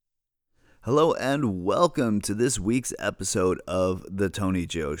Hello and welcome to this week's episode of The Tony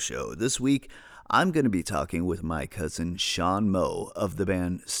Joe Show. This week, I'm going to be talking with my cousin Sean Moe of the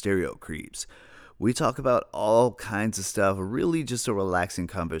band Stereo Creeps. We talk about all kinds of stuff, really just a relaxing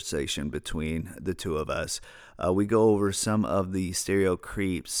conversation between the two of us. We go over some of the Stereo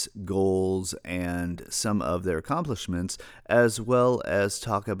Creeps' goals and some of their accomplishments, as well as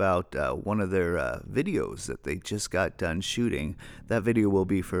talk about one of their videos that they just got done shooting. That video will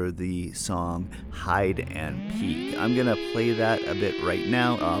be for the song Hide and Peek. I'm going to play that a bit right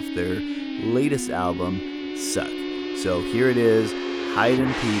now off their latest album, Suck. So here it is, Hide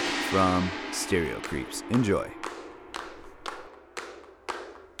and Peek from Stereo Creeps. Enjoy.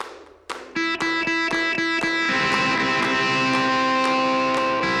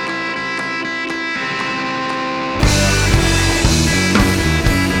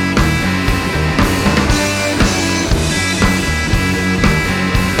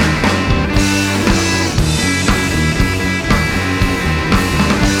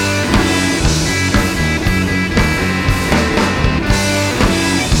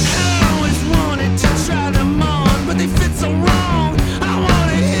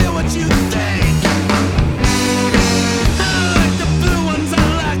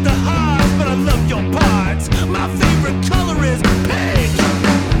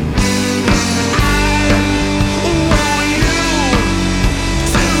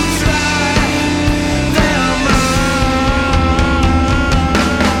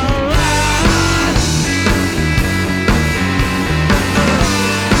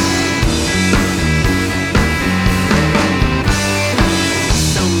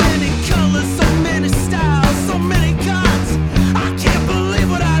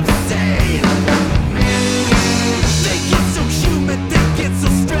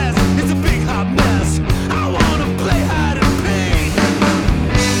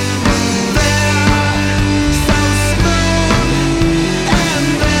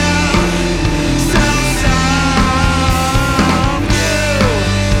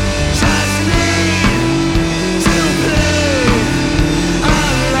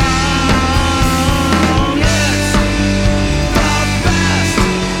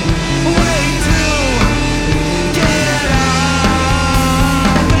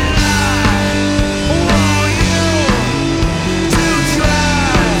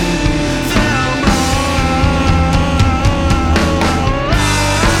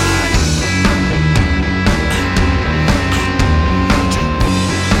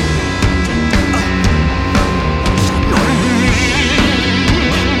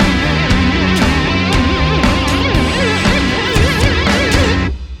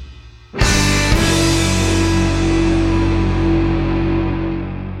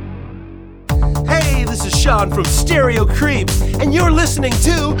 From Stereo Creeps, and you're listening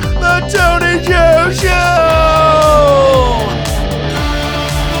to The Tony Joe Show!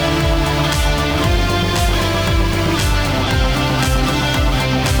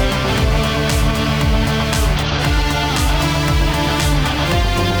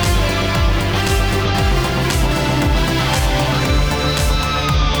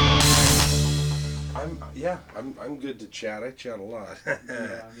 I'm good to chat. I chat a lot. Yeah,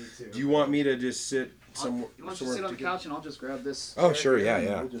 me too. Do you want me to just sit somewhere? You want to sit on the couch and I'll just grab this. Oh, sure,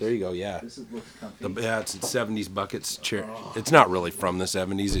 yeah. There you go, yeah. This looks comfy. It's a 70s buckets chair. It's not really from the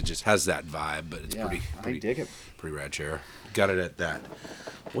 70s. It just has that vibe, but it's pretty. I dig it. Pretty rad chair. Got it at that.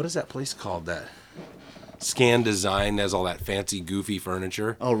 What is that place called? That Scan Design has all that fancy, goofy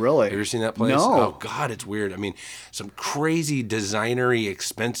furniture. Oh, really? Have you ever seen that place? No. Oh, God, it's weird. I mean, some crazy, designery,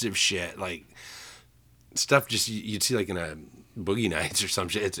 expensive shit. Like, stuff just you'd see like in a Boogie Nights or some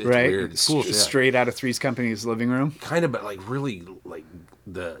shit. It's right? Weird. It's cool shit. Straight out of Three's Company's living room. Kind of, but like really like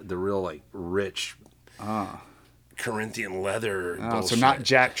the real like rich Corinthian leather. Oh, so not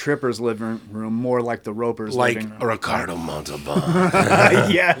Jack Tripper's living room, more like the Roper's living room. Like Ricardo Montalban.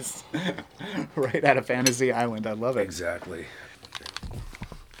 Yes. Right out of Fantasy Island. I love it. Exactly.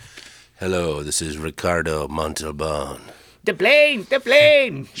 Hello, this is Ricardo Montalban. The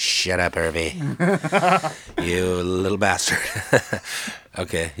plane! Shut up, Irvy. You little bastard.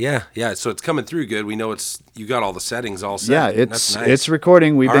 Okay, yeah. So it's coming through good. We know you got all the settings all set. Yeah, That's nice. it's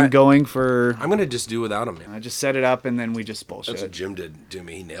recording. We've All been right. going for. I'm gonna just do without him. I just set it up and then we just bullshit. That's what Jim did to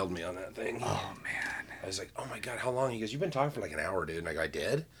me. He nailed me on that thing. Oh man. I was like, oh my God, how long? He goes, you've been talking for like an hour, dude. And I go, I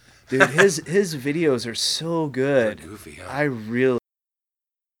did? Dude, his videos are so good. They're goofy, huh? I really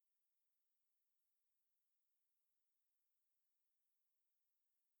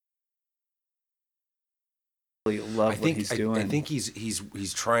love what he's doing. I think he's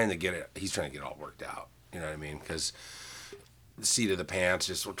trying to get it. He's trying to get it all worked out. You know what I mean? Because seat of the pants.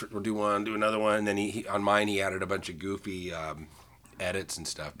 Just we'll do one, do another one. And then he on mine he added a bunch of goofy edits and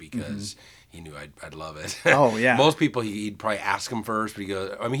stuff because he knew I'd love it. Oh yeah. Most people he'd probably ask him first, but he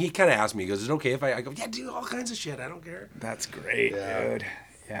goes. I mean, he kind of asked me. He goes, "Is it okay if I go? Yeah, do all kinds of shit. I don't care." That's great, dude.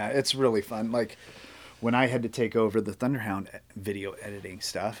 Yeah, it's really fun. Like when I had to take over the Thunderhound video editing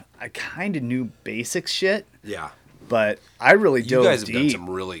stuff, I kind of knew basic shit. Yeah. But I really dove You guys have deep. done some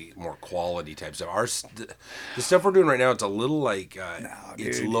really more quality type stuff. The stuff we're doing right now, it's a little like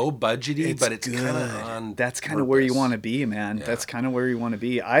it's low budgety, but it's kind of on. That's kind of where you want to be, man. Yeah. That's kind of where you want to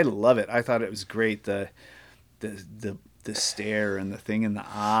be. I love it. I thought it was great. The stare and the thing in the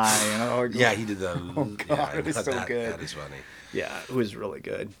eye. Yeah, he did the. Oh god, it was so good. That is funny. Yeah, it was really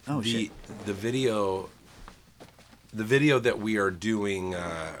good. Oh shit. The video that we are doing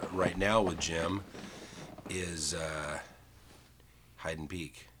right now with Jim is Hide and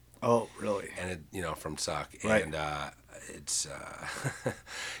Peek. Oh, really? And it, from Suck, Right. and it's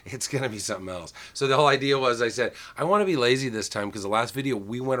it's gonna be something else. So the whole idea was, I said I want to be lazy this time because the last video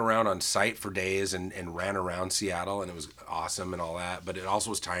we went around on site for days and ran around Seattle and it was awesome and all that, but it also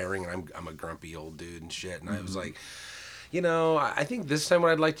was tiring and I'm a grumpy old dude and shit, and I was like, I think this time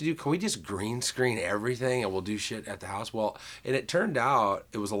what I'd like to do, can we just green screen everything and we'll do shit at the house? Well, and it turned out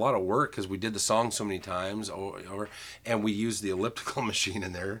it was a lot of work because we did the song so many times over, and we used the elliptical machine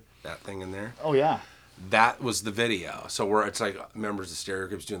in there, that thing in there. Oh yeah. That was the video. So it's like members of Stereo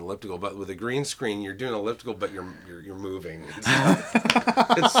Creeps doing elliptical, but with a green screen, you're doing elliptical, but you're moving.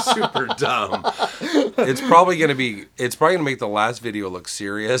 It's super dumb. It's probably gonna make the last video look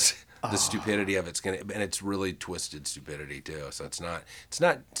serious. The stupidity of and it's really twisted stupidity too. So it's not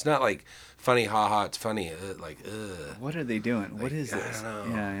like funny, haha. It's funny, like ugh. What are they doing? What is this? I don't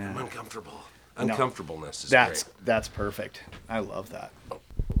know. Yeah. I'm uncomfortable. Uncomfortableness is That's great. that's perfect. I love that.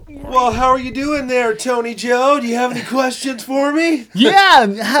 Well, how are you doing there, Tony Joe? Do you have any questions for me? Yeah.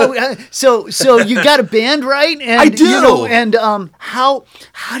 So you got a band, right? And, I do. How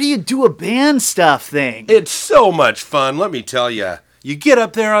do you do a band stuff thing? It's so much fun, let me tell you. You get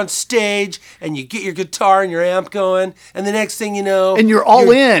up there on stage and you get your guitar and your amp going, and the next thing you know, And you're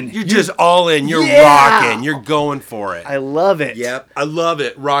all in. You're just all in. You're Yeah. rocking. You're going for it. I love it. Yep, I love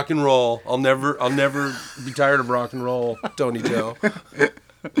it. Rock and roll. I'll never be tired of rock and roll, Tony Joe.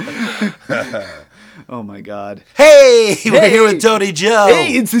 Oh my God. Hey, we're here with Tony Joe.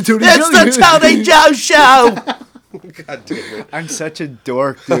 Hey, it's the Tony It's Joe. the Tony Joe Show. God damn it. I'm such a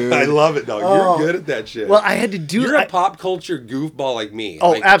dork, dude. I love it, dog. Oh. You're good at that shit. Well, I had to do. You're a pop culture goofball like me.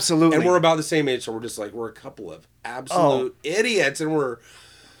 Oh, absolutely. And we're about the same age, so we're just like, we're a couple of absolute idiots, and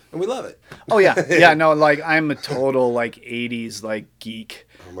we love it. Oh yeah, yeah. No, like I'm a total like '80s like geek.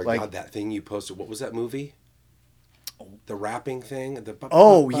 Oh my God, that thing you posted. What was that movie? The rapping thing.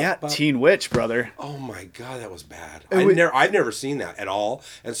 Teen Witch, brother. Oh my God, that was bad. I've never seen that at all.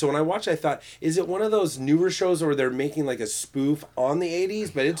 And so when I watched, I thought, is it one of those newer shows where they're making like a spoof on the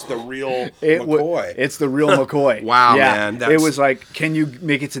 '80s, but it's the real McCoy? It's the real McCoy. Wow, yeah, man. It was like, can you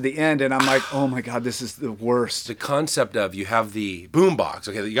make it to the end? And I'm like, oh my God, this is the worst. The concept of you have the boombox.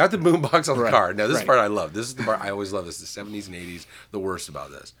 Okay, you got the boombox on the car. Now this part I love. This is the part I always love. This the '70s and '80s. The worst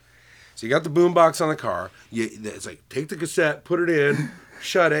about this. So you got the boombox on the car. It's like, take the cassette, put it in,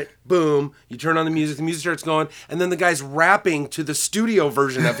 shut it, boom. You turn on the music starts going, and then the guy's rapping to the studio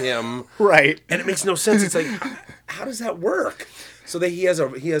version of him. Right. And it makes no sense. It's like, how does that work? So that he has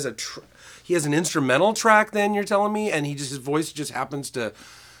an instrumental track. Then you're telling me, and his voice just happens to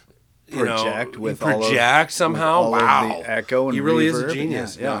project somehow. With all wow, of the echo and he really reverb. is a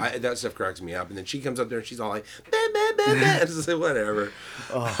genius. Yeah. No, that stuff cracks me up. And then she comes up there and she's all like, bah, bah, bah, bah. It's like, whatever.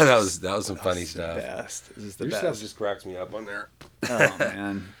 Oh, that was some funny stuff. This is the Your best. stuff just cracks me up on there. Oh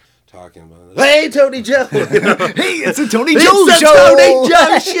man. Talking about it. Hey, Tony Joe. Hey, it's a Tony Joe show. Tony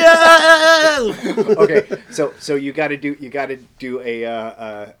Joe show. Okay, so you got to do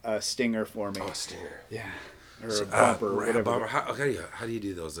a stinger for me. Oh, stinger. Yeah. Or a bumper, whatever. Bumper. How do you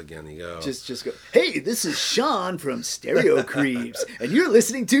do those again? You go. Just go. Hey, this is Sean from Stereo Creeps, and you're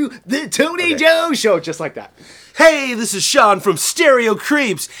listening to the Tony Joe Show, just like that. Hey, this is Sean from Stereo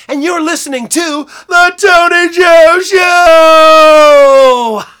Creeps, and you're listening to the Tony Joe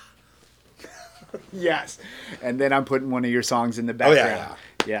Show. Yes, and then I'm putting one of your songs in the background.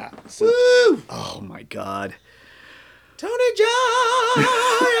 Yeah. So, woo! Oh my God, Tony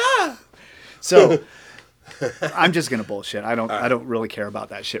Joe. So. I'm just gonna bullshit. I don't really care about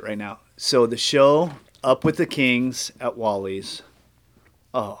that shit right now. So the show Up with the Kings at Wally's.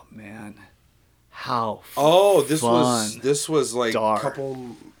 Oh man, how this was like dark.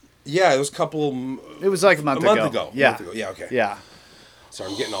 couple. Yeah, it was couple. It was like a month ago. Yeah. Yeah. So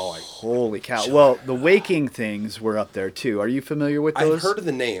I'm getting all like, Holy cow. Well, the Waking things were up there too. Are you familiar with those? I've heard of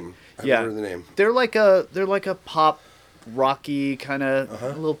the name. Heard of the name. They're like a pop, rocky kind of, a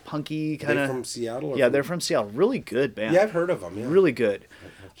little punky kind of. They're from Seattle? Yeah, they're from Seattle. Really good band. Yeah, I've heard of them. Yeah. Really good.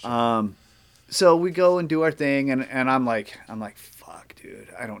 So we go and do our thing, and I'm like, fuck, dude,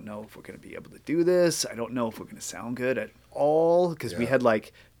 I don't know if we're gonna be able to do this. I don't know if we're gonna sound good at all because we had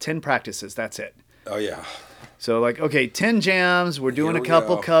like 10 practices. That's it. Oh yeah. So like, okay, 10 jams. We're doing a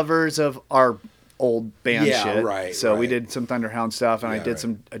couple covers of our old band shit. Right. So we did some Thunderhound stuff, and I did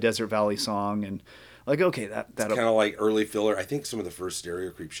a Desert Valley song, and like, okay, that's kind of like early filler. I think some of the first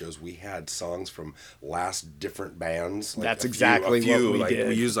Stereo Creep shows we had songs from last different bands. Like that's exactly what we did.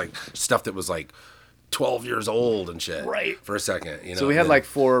 We used like stuff that was like 12 years old and shit. Right. For a second, you know. So we had like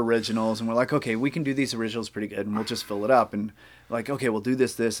 4 originals, and we're like, okay, we can do these originals pretty good, and we'll just fill it up, and like, okay, we'll do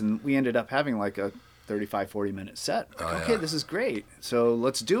this, and we ended up having like a 35-40 minute set. Like, okay, this is great. So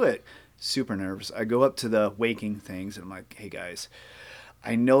let's do it. Super nervous. I go up to the Waking things, and I'm like, hey guys,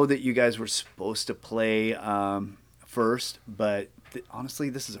 I know that you guys were supposed to play first, but honestly,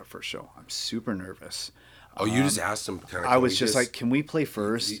 this is our first show. I'm super nervous. Oh, you just asked them kind of. I was just like, can we play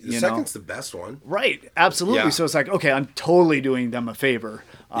first? The second's the best one. Right. Absolutely. Yeah. So it's like, okay, I'm totally doing them a favor.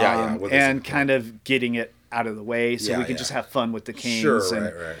 With and kind of getting it out of the way so we can just have fun with the Kings. Sure,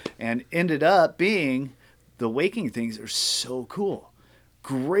 and, right. And ended up being the Waking things are so cool.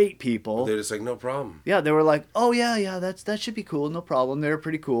 Great people. They're just like, no problem. Yeah, they were like, oh yeah, that should be cool, no problem. They're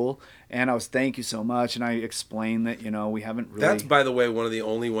pretty cool. And I was, thank you so much. And I explained that, we haven't really. That's, by the way, one of the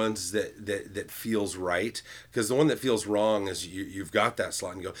only ones that feels right. Because the one that feels wrong is you've got that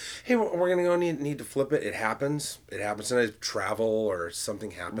slot and you go, hey, we're gonna go need to flip it. It happens. Sometimes travel or something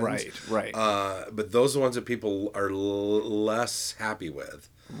happens. Right. But those are the ones that people are less happy with.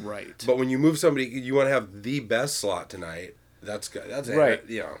 Right. But when you move somebody, you want to have the best slot tonight. That's good. That's right.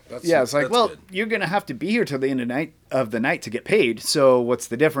 It's like, well, you're gonna have to be here till the end of the night to get paid. So what's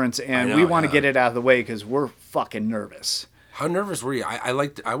the difference? And we want to get it out of the way because we're fucking nervous. How nervous were you? I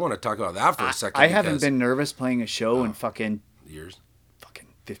want to talk about that for a second. I haven't been nervous playing a show in fucking years. Fucking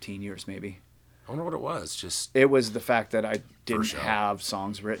 15 years maybe. I wonder what it was. It was the fact that I didn't have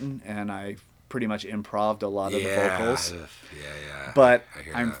songs written, and I pretty much improv'd a lot of the vocals. Yeah. But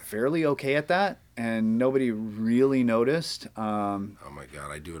I'm fairly okay at that, and nobody really noticed. Oh my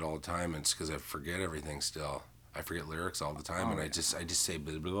God, I do it all the time. It's because I forget everything still. I forget lyrics all the time, and I just say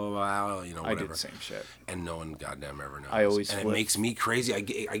blah, blah, blah, blah, whatever. I do the same shit. And no one goddamn ever knows. I always and it makes me crazy. I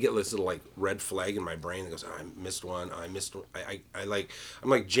get this little like red flag in my brain that goes, I missed one. I'm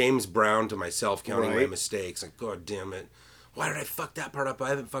like James Brown to myself counting my mistakes. Like, God damn it. Why did I fuck that part up? I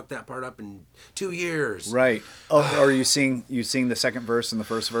haven't fucked that part up in 2 years. Right. Oh, are you sing the second verse and the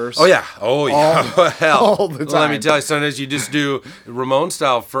first verse? Oh yeah. Hell. All the time. Well, let me tell you, sometimes you just do Ramon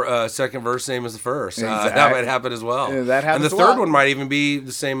style for second verse, same as the first. Exactly. That might happen as well. Yeah, that happens. And the third one might even be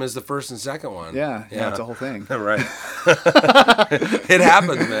the same as the first and second one. Yeah, it's a whole thing. Right. It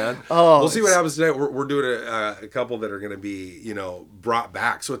happens, man. We'll see what happens tonight. We're doing a couple that are going to be, brought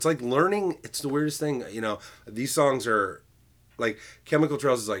back. So it's like learning. It's the weirdest thing. These songs are. Like Chemical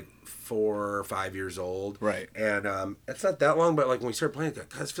Trails is like 4 or 5 years old, right? And it's not that long, but like when we start playing it,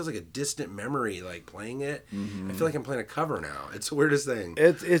 God, it feels like a distant memory. Like playing it, I feel like I'm playing a cover now. It's the weirdest thing.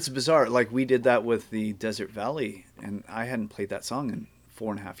 It's bizarre. Like we did that with the Desert Valley, and I hadn't played that song in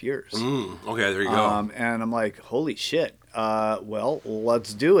 4.5 years. Okay, there you go. And I'm like, holy shit. Well,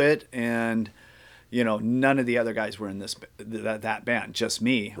 let's do it. And none of the other guys were in that band, just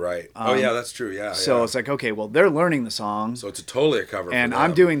me. Right. Yeah, that's true. Yeah. So it's like, okay, well, they're learning the song. So it's totally a cover. And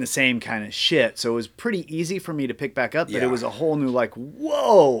I'm doing the same kind of shit. So it was pretty easy for me to pick back up, but it was a whole new like,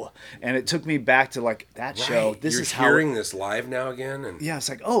 whoa. And it took me back to like that show. You're hearing this live now again. And yeah, it's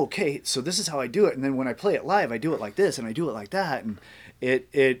like, oh, okay, so this is how I do it. And then when I play it live, I do it like this and I do it like that. And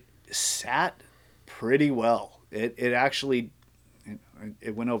it sat pretty well. It actually...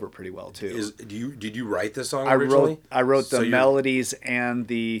 It went over pretty well too. Did you write the song originally? I wrote the melodies and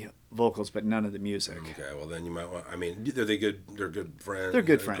the vocals, but none of the music. Okay, well then you might want. I mean, they're good friends. They're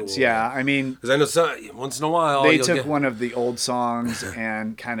good friends. Cool. Yeah, I mean, because I know once in a while they took one of the old songs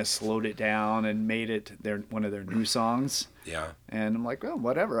and kind of slowed it down and made it one of their new songs. Yeah. And I'm like, well,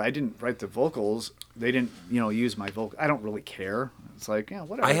 whatever. I didn't write the vocals. They didn't, use my vocal. I don't really care. It's like, yeah,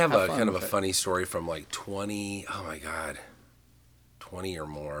 whatever. I have a kind of a funny story from like 20. Oh my God. 20 or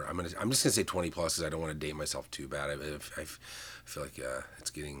more. I'm just gonna say 20 plus because I don't want to date myself too bad. I feel like it's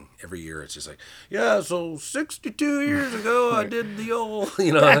getting every year. It's just like so 62 years ago I did the old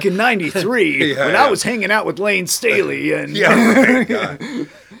back in '93 when I was hanging out with Lane Staley and God.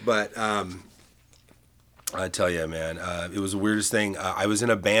 But I tell you, man, it was the weirdest thing. I was in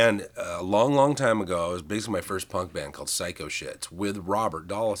a band a long time ago. It was basically my first punk band called Psycho Shits with Robert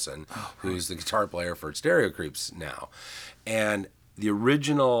Dollison, who's the guitar player for Stereo Creeps now. And the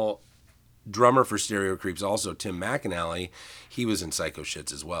original drummer for Stereo Creeps, also Tim McAnally, he was in Psycho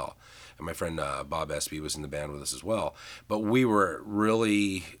Shits as well. And my friend Bob Espy was in the band with us as well. But we were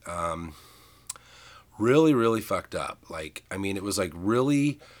really, really fucked up. Like, I mean, it was like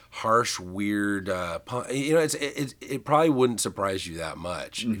really harsh, weird. You know, it probably wouldn't surprise you that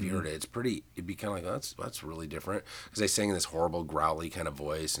much if you heard it. It'd be kind of like, oh, that's really different, because they sang in this horrible growly kind of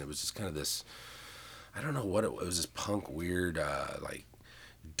voice, and it was just kind of this. I don't know what it was. This punk weird, like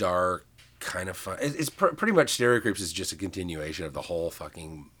dark kind of fun. It's pretty much Stereo Creeps is just a continuation of the whole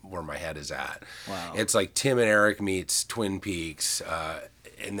fucking where my head is at. Wow. It's like Tim and Eric meets Twin Peaks,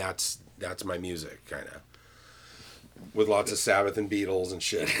 and that's my music kind of. With lots of Sabbath and Beatles and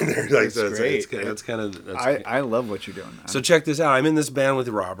shit in there. Like, That's great. I love what you're doing, man. So check this out. I'm in this band with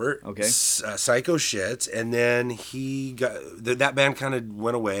Robert. Okay. Psycho Shits, and then he got that band kind of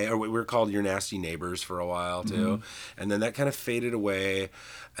went away. Or we were called Your Nasty Neighbors for a while too, and then that kind of faded away.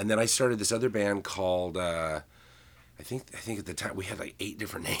 And then I started this other band called. I think at the time we had like 8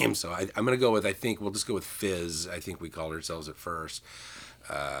 different names. So I'm gonna go with. I think we'll just go with Fizz. I think we called ourselves at first.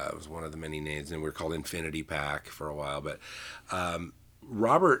 It was one of the many names, and we were called Infinity Pack for a while. But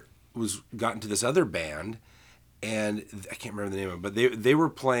Robert got into this other band, and I can't remember the name of it, but they were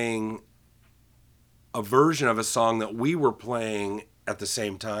playing a version of a song that we were playing at the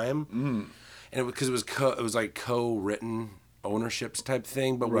same time, and because it was like co-written ownerships type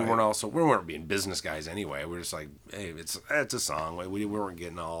thing, but we weren't being business guys anyway. We were just like, hey, it's a song. We weren't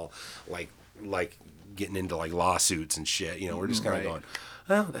getting all like getting into like lawsuits and shit. You know, we're just kind of going,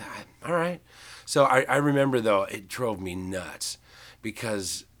 well, all right. So I remember, though, it drove me nuts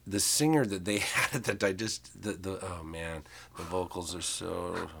because the singer that they had that oh man, the vocals are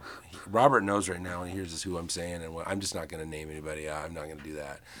so. Robert knows right now, and he hears this who I'm saying, and I'm just not going to name anybody. I'm not going to do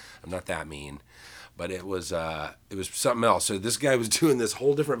that. I'm not that mean. But it was something else. So this guy was doing this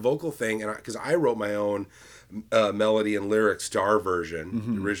whole different vocal thing, and because I wrote my own melody and lyrics to our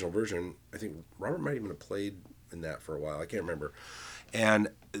version, the original version. I think Robert might even have played in that for a while. I can't remember. And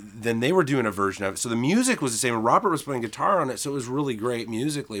then they were doing a version of it. So the music was the same. Robert was playing guitar on it, so it was really great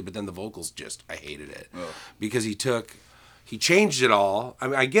musically. But then the vocals I hated it because he changed it all. I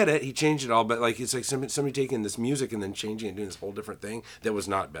mean, I get it. He changed it all, but like it's like somebody taking this music and then changing it and doing this whole different thing that was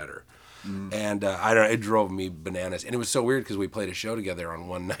not better. And I don't know, it drove me bananas. And it was so weird because we played a show together on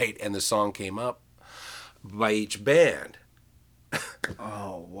one night, and the song came up by each band.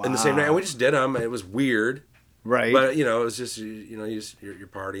 Oh, wow. In the same night, and we just did them, and it was weird. Right. But, you know, it was just, you're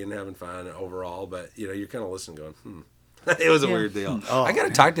partying and having fun overall, but, you know, you're kind of listening going, It was a weird deal. Oh, I got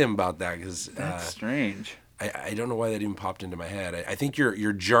to talk to him about that because... That's strange. I don't know why that even popped into my head. I think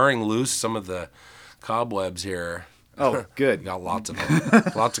you're jarring loose some of the cobwebs here. Oh, good. Got lots of them.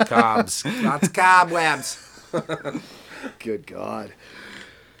 Lots of cobs. Lots of cobwebs. Good God.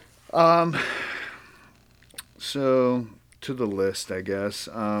 So, to the list, I guess.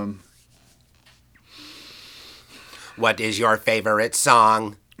 What is your favorite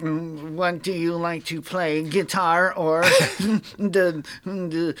song? What do you like to play, guitar or the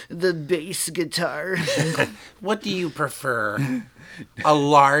bass guitar? What do you prefer? A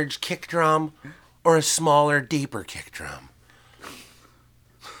large kick drum or a smaller, deeper kick drum?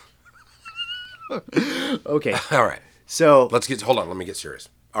 Okay. All right. So Hold on. Let me get serious.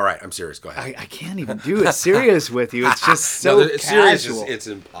 All right. I'm serious. Go ahead. I can't even do it serious with you. It's just so it's serious. casual. It's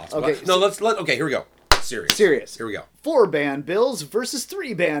impossible. Okay, No, okay, here we go. Serious. Here we go. 4-band bills versus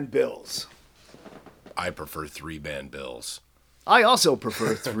 3-band bills. I prefer 3-band bills. I also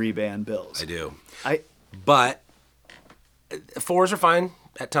prefer 3-band bills. I do. But 4s are fine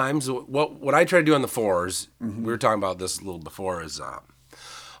at times. What I try to do on the 4s, we were talking about this a little before, is on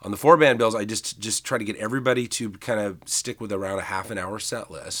the 4-band bills, I just try to get everybody to kind of stick with around a half an hour set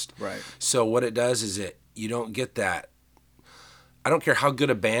list. Right. So what it does is you don't get that. I don't care how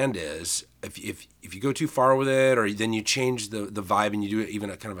good a band is. If you go too far with it, or then you change the vibe and you do it even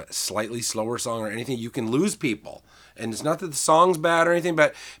a kind of a slightly slower song or anything, you can lose people. And it's not that the song's bad or anything,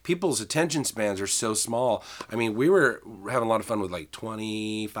 but people's attention spans are so small. I mean, we were having a lot of fun with like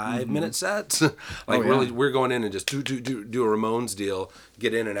 25-minute sets. Really, we're going in and just do a Ramones deal,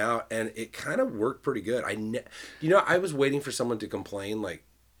 get in and out, and it kind of worked pretty good. I was waiting for someone to complain, like,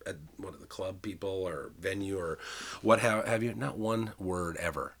 at one of the club people or venue or what have you, not one word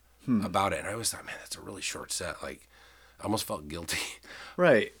ever about it. And I always thought, man, that's a really short set. Like, I almost felt guilty.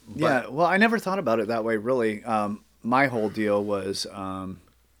 Right. Well, I never thought about it that way, really. My whole deal was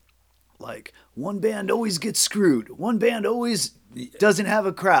like one band always gets screwed. One band always doesn't have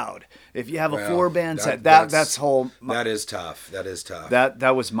a crowd. If you have a 4-band set, that's whole. That is tough. That is tough.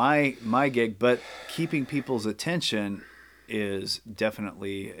 That was my gig, but keeping people's attention is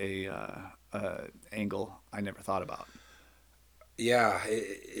definitely a angle I never thought about. Yeah,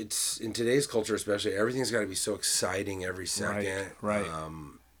 it's in today's culture, especially. Everything's got to be so exciting every second. Right.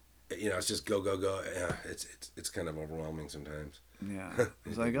 It's just go. Yeah, it's kind of overwhelming sometimes. Yeah,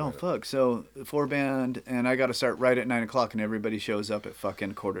 it's like, oh fuck. So 4-band, and I got to start right at 9:00, and everybody shows up at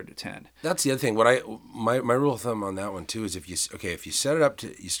fucking 9:45. That's the other thing. My rule of thumb on that one too is if you set it up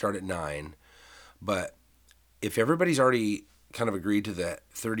to you start at 9, but if everybody's already kind of agreed to that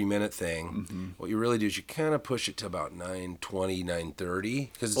 30-minute thing, what you really do is you kind of push it to about 9:20,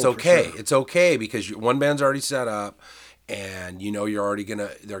 9:30, because it's okay. Sure. It's okay because one band's already set up. And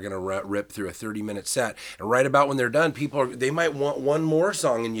they're gonna rip through a 30-minute set, and right about when they're done, they might want one more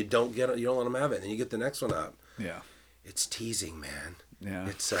song, and you don't let them have it, and then you get the next one up. Yeah, it's teasing, man. Yeah,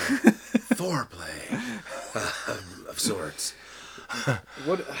 it's foreplay of sorts.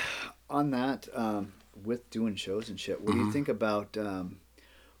 What on that with doing shows and shit? What do you think about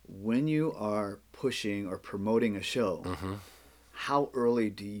when you are pushing or promoting a show? How early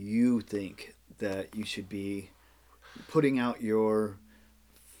do you think that you should be putting out your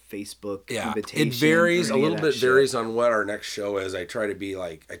Facebook invitation? It varies a little bit. Varies on what our next show is. I try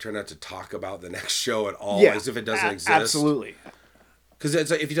not to talk about the next show at all, as if it doesn't exist. Absolutely. Because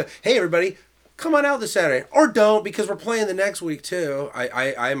it's like if you say, "Hey, everybody, come on out this Saturday," or don't, because we're playing the next week too.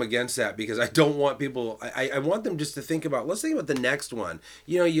 I am against that because I don't want people. I want them just to think about. Let's think about the next one.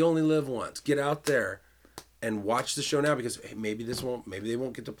 You only live once. Get out there and watch the show now, because maybe they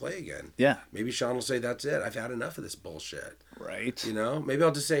won't get to play again. Yeah. Maybe Sean will say, that's it. I've had enough of this bullshit. Right. Maybe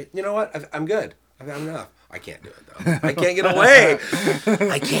I'll just say, you know what? I'm good. I've had enough. I can't do it though. I can't get away.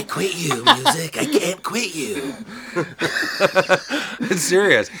 I can't quit you, music. I can't quit you. It's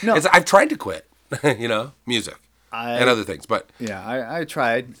serious. No. I've tried to quit, music. And other things, but yeah, I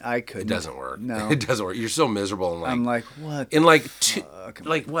tried. I couldn't. It doesn't work. No, it doesn't work. You're so miserable. I'm like, what? In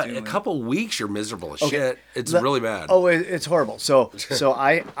a couple weeks, you're miserable as shit. It's really bad. Oh, it's horrible. So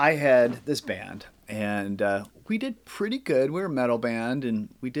I had this band, and we did pretty good. We were a metal band, and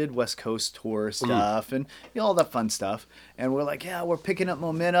we did West Coast tour stuff, and all that fun stuff. And we're like, yeah, we're picking up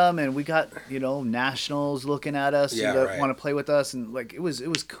momentum, and we got nationals looking at us that want to play with us, and like it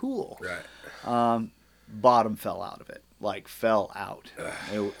was cool. Right. Bottom fell out of it, fell out.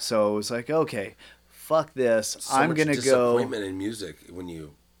 So it was like, okay, fuck this. I'm gonna go. Disappointment in music when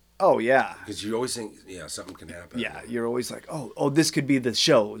you. Oh yeah. Because you always think, something can happen. Yeah, you're always like, oh, this could be the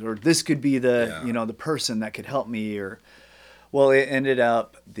show, or this could be the the person that could help me, well, it ended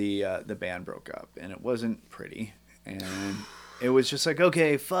up the band broke up, and it wasn't pretty, and it was just like,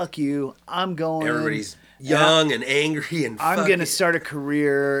 okay, fuck you, I'm going. Everybody's young and angry, and I'm gonna start a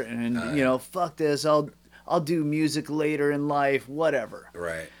career, and fuck this. I'll do music later in life, whatever.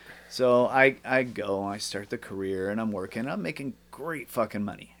 Right. So I go, I start the career, and I'm working. I'm making great fucking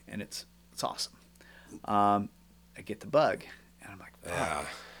money, and it's awesome. I get the bug, and I'm like, fuck, I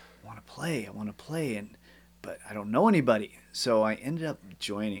want to play, but I don't know anybody. So I ended up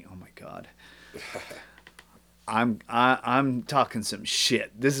joining. Oh my god. I'm talking some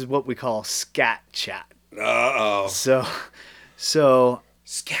shit. This is what we call scat chat. Uh-oh. So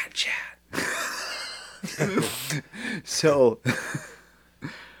scat chat. So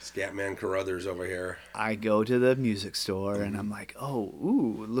Scatman Carruthers over here. I go to the music store and I'm like,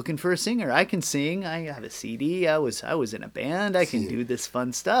 looking for a singer. I can sing. I have a CD. I was in a band. I can do this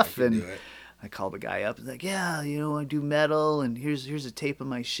fun stuff. And I call the guy up and like, yeah, I do metal, and here's a tape of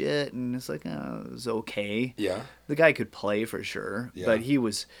my shit. And it's like, it was okay. Yeah. The guy could play for sure, but he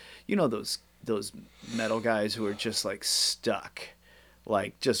was, those metal guys who are just like stuck,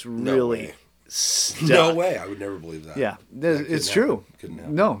 like just really stuck. No way. I would never believe that. Yeah, it's true. Couldn't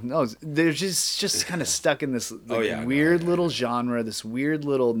happen. No, they're just kind of stuck in this weird little genre, this weird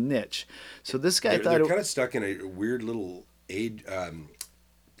little niche. So this guy thought they're kind of stuck in a weird little age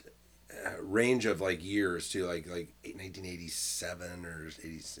range of years too, like 1987 or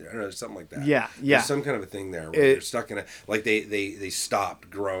 80, I don't know, something like that. Yeah. There's some kind of a thing there where they're stuck in it. Like they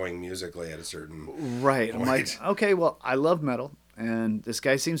stopped growing musically at a certain right. point. I'm like, okay, well, I love metal, and this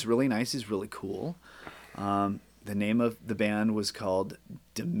guy seems really nice. He's really cool. The name of the band was called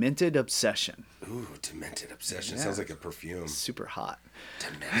Demented Obsession. Ooh, Demented Obsession. Sounds like a perfume. Super hot.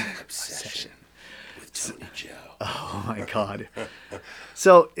 Demented Obsession. Tony Joe. Oh my god.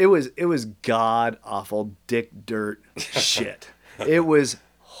 So it was god awful dick dirt shit. It was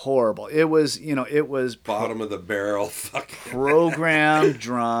horrible. It was, it was Bottom of the barrel fucking programmed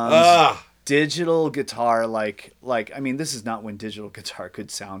drums, digital guitar. I mean, this is not when digital guitar could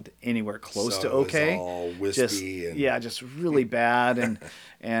sound anywhere close to okay. It was all wispy just really bad.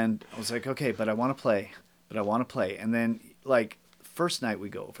 And I was like, okay, but I want to play. And then first night we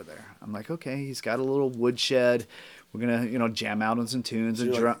go over there, I'm like, okay, he's got a little woodshed. We're gonna, jam out on some tunes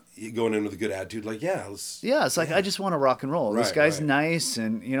and drum. You going in with a good attitude, it's like I just want to rock and roll. This guy's nice,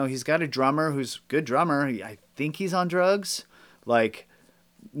 and he's got a drummer who's a good drummer. I think he's on drugs, not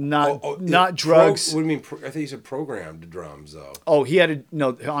drugs. What do you mean? I think you said programmed drums though. Oh, he had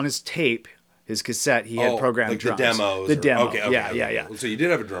on his tape, his cassette. He had programmed drums. The demos. The demo. Okay. Yeah. So you did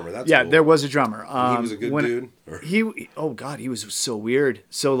have a drummer. That's cool. There was a drummer. He was a good dude. He was so weird.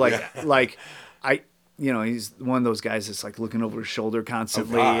 So he's one of those guys that's looking over his shoulder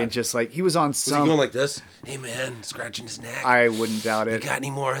constantly and just he was on some. Was he going like this? Hey man, scratching his neck. I wouldn't doubt it. You got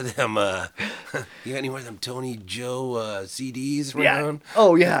any more of them? You got any more of them Tony Joe CDs around? Yeah.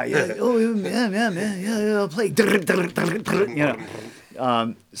 Oh yeah. Oh man. Yeah. I'll play.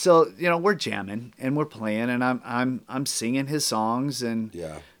 So we're jamming and we're playing and I'm singing his songs and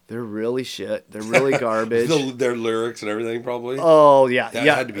they're really shit. They're really garbage. Their lyrics and everything probably. Oh yeah. That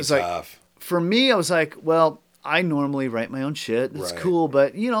had to be tough. For me, I was like, well, I normally write my own shit. It's cool,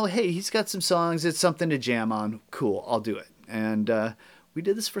 but hey, he's got some songs. It's something to jam on. Cool, I'll do it. And we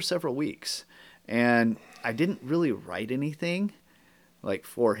did this for several weeks, and I didn't really write anything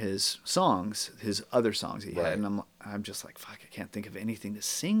for his songs, his other songs he had, and I'm just like, fuck, I can't think of anything to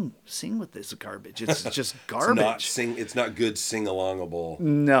sing with this garbage. It's just garbage. It's not good sing-alongable.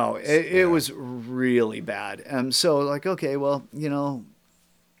 No, it was really bad. So okay, well,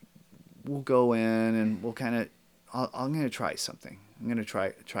 we'll go in and we'll kind of, I'm going to try something. I'm going to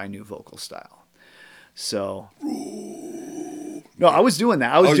try a new vocal style. So, no, I was doing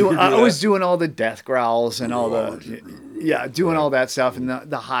that. I was doing all the death growls and all doing all that stuff and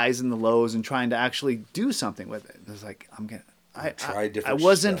the highs and the lows and trying to actually do something with it. It was like, I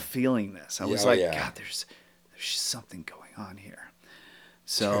wasn't feeling this. I was God, there's something going on here.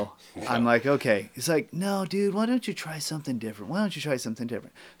 So I'm like, okay. He's like, no, dude, why don't you try something different?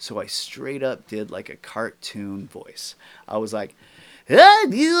 So I straight up did a cartoon voice. I was like,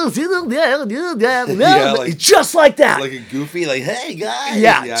 just like that. Like a goofy, hey, guys.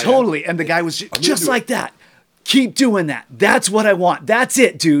 Yeah, totally. And the guy was just like that. Keep doing that. That's what I want. That's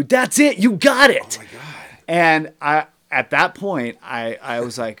it, dude. That's it. You got it. Oh, my God. And at that point, I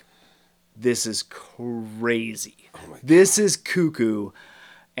was like, this is crazy. Oh, my God. This is cuckoo.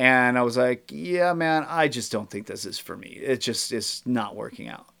 And I was like, yeah, man, I just don't think this is for me. It's not working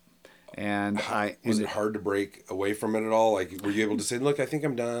out. And was it hard to break away from it at all? Were you able to say, look, I think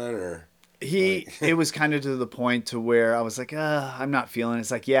I'm done? Or it was kind of to the point to where I was like, I'm not feeling it.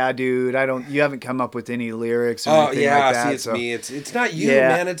 It's like, yeah, dude, you haven't come up with any lyrics or anything like that. See, it's me. It's not you,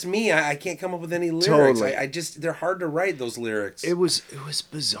 man. It's me. I can't come up with any lyrics. Totally. They're hard to write, those lyrics. It was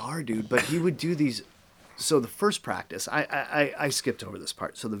bizarre, dude. But he would do these. So the first practice, I skipped over this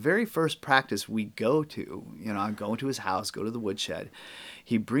part. So the very first practice we go to, I go into his house, go to the woodshed.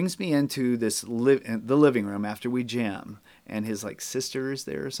 He brings me into the living room after we jam, and his sister is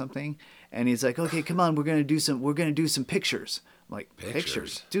there or something. And he's like, okay, come on, we're gonna do some pictures. I'm like,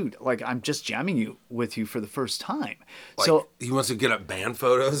 pictures, dude. I'm just jamming with you for the first time. So he wants to get up band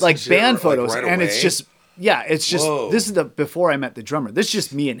photos, band photos, right and away? it's just. Yeah, it's just, Whoa. This is before I met the drummer. This is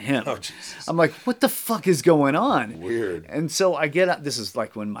just me and him. Oh, Jesus. I'm like, what the fuck is going on? Weird. And so I get, this is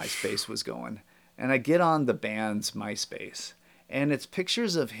when MySpace was going, and I get on the band's MySpace, and it's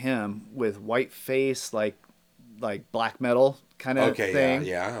pictures of him with white face, like black metal kind of thing.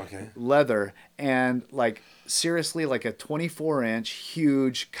 Yeah, okay. Leather, and seriously, a 24-inch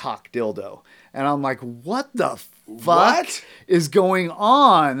huge cock dildo. And I'm like, what the fuck is going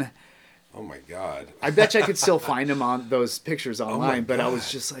on? Oh my God! I bet you I could still find him on those pictures online, but I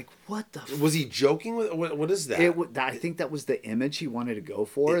was just like, "What the?" Was he joking with? What is that? I think that was the image he wanted to go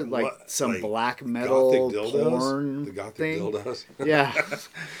for, some black Gothic metal dildos? porn The Gothic thing. dildos. Yeah,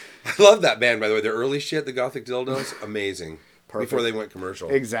 I love that band, by the way. Their early shit, the Gothic dildos, amazing. Perfect. Before they went commercial.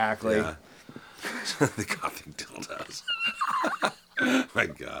 Exactly. Yeah. The Gothic dildos. My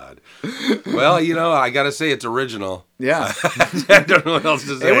God. Well, I gotta say it's original. Yeah. I don't know what else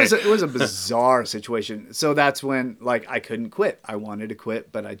to say. It was a bizarre situation. So that's when I couldn't quit. I wanted to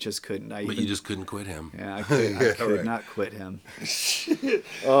quit, but I just couldn't. But you just couldn't quit him. Yeah, I could not quit him.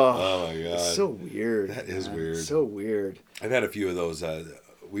 Oh my God. So weird. That is weird. So weird. I've had a few of those. Oh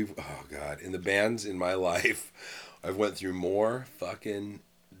God, in the bands in my life, I've went through more fucking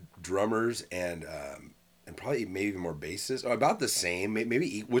drummers and and probably maybe even more bassists. Oh, about the same,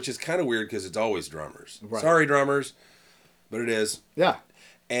 maybe, which is kind of weird because it's always drummers. Right. Sorry, drummers, but it is. Yeah.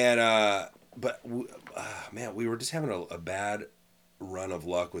 And man, we were just having a bad run of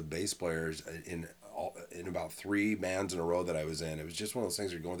luck with bass players in about 3 bands in a row that I was in. It was just one of those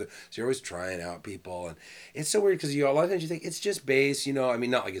things you're going through. So you're always trying out people, and it's so weird because a lot of times you think it's just bass. I mean,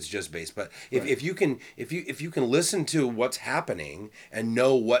 not like it's just bass, but if you can listen to what's happening and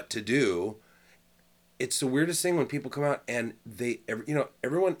know what to do. It's the weirdest thing when people come out and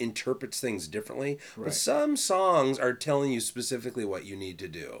everyone interprets things differently. Right. But some songs are telling you specifically what you need to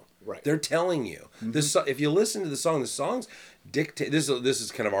do. Right. They're telling you. Mm-hmm. If you listen to the songs dictate. This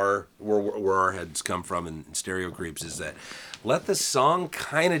is kind of where our heads come from in Stereo Creeps, is that let the song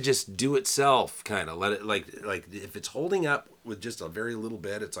kind of just do itself. Kind of let it like if it's holding up with just a very little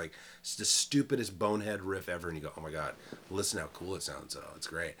bit, it's like it's the stupidest bonehead riff ever, and you go, oh my god, listen how cool it sounds. Oh, it's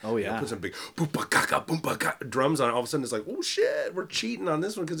great. Oh yeah. Put some big drums on it. All of a sudden it's like, oh shit, we're cheating on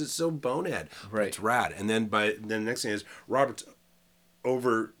this one because it's so bonehead. Right. It's rad. And then the next thing is Robert's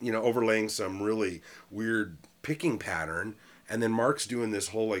overlaying some really weird picking pattern, and then Mark's doing this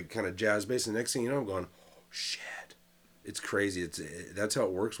whole like kind of jazz bass, and the next thing you know I'm going, oh shit. It's crazy. That's how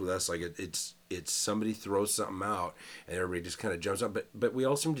it works with us. Like it's somebody throws something out and everybody just kind of jumps up. But we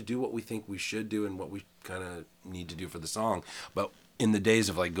all seem to do what we think we should do and what we kind of need to do for the song. But in the days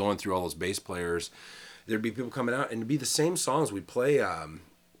of like going through all those bass players, there'd be people coming out and it'd be the same songs. We'd play,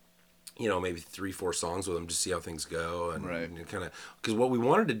 maybe 3-4 songs with them to see how things go, and kind of because what we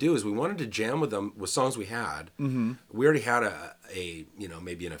wanted to do is we wanted to jam with them with songs we had. Mm-hmm. We already had a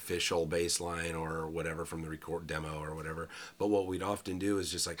maybe an official bass line or whatever from the record demo or whatever. But what we'd often do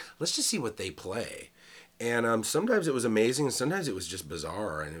is just like, let's just see what they play, and sometimes it was amazing, and sometimes it was just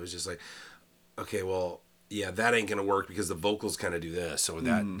bizarre, and it was just like, okay, well, yeah, that ain't gonna work because the vocals kind of do this, so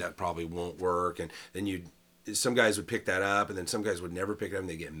that probably won't work, and then some guys would pick that up, and then some guys would never pick it up, and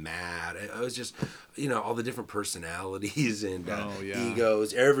they get mad. It was just, all the different personalities and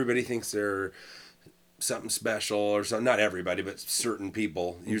egos. Everybody thinks they're something special or something. Not everybody, but certain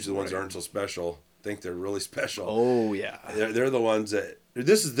people, usually the ones that aren't so special, think they're really special. Oh, yeah. They're the ones that...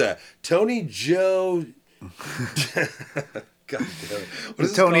 This is the Tony Joe... God damn it. What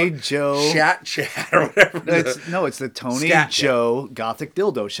is Tony Joe Chat or whatever. It's the Tony Joe Gothic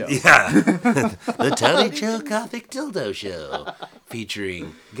Dildo Show. Yeah. The Tony Joe Gothic Dildo Show,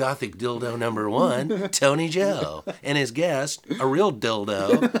 featuring Gothic Dildo number 1, Tony Joe, and his guest, a real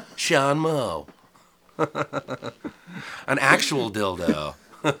dildo, Sean Moe. An actual dildo.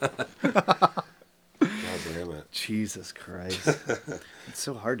 God damn it. Jesus Christ. It's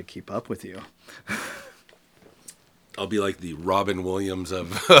so hard to keep up with you. I'll be like the Robin Williams of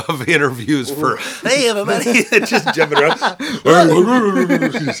interviews for, hey, everybody, just jumping around. Fucking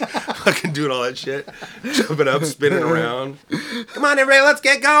doing all that shit. Jumping up, spinning around. Come on, everybody, let's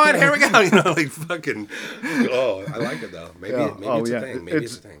get going. Here we go. Like fucking, I like it, though. Maybe it's a thing. Maybe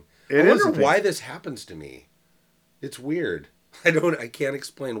it's a thing. I wonder why this happens to me. It's weird. I can't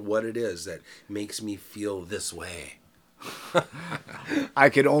explain what it is that makes me feel this way.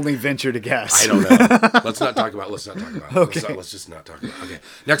 I could only venture to guess. I don't know. Let's not talk about it. Okay. Let's just not talk about it. Okay.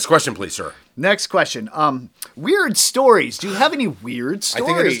 Next question, please, sir. Next question. Weird stories. Do you have any weird stories? I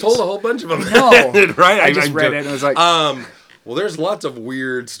think I just told a whole bunch of them. No. Right? I just read it and I was like... well, there's lots of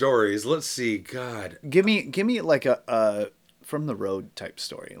weird stories. Let's see. God. Give me like a from the road type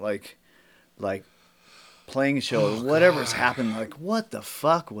story. Like playing a show or whatever's happened, like what the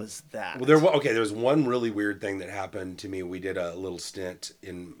fuck was that? Well, there was one really weird thing that happened to me. We did a little stint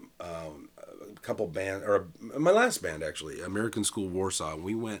in a couple band, or my last band actually, American School Warsaw. And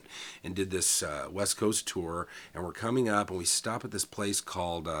we went and did this West Coast tour, and we're coming up and we stop at this place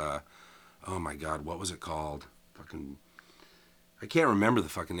called oh my god, what was it called? I can't remember the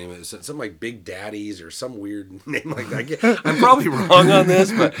fucking name of it. It's something like Big Daddies or some weird name like that. I'm probably wrong on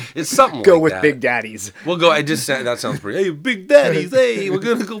this, but it's something go like with that. Big Daddies. We'll go. That sounds pretty. Hey, Big Daddies. Hey, we're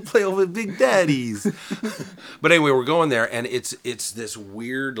gonna go play over at Big Daddies. But anyway, we're going there, and it's this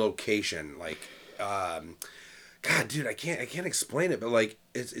weird location. Like, God, dude, I can't explain it, but like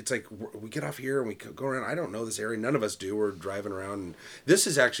it's like we get off here and we go around. I don't know this area. None of us do. We're driving around, and this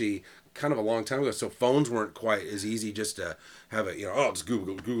is actually kind of a long time ago, so phones weren't quite as easy just to have it, just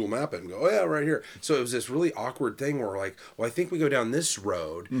Google map it and go, oh yeah, right here. So it was this really awkward thing where we're like, well, I think we go down this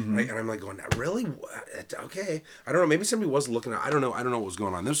road, and I'm like going, really? Okay, I don't know. Maybe somebody was looking at. I don't know what was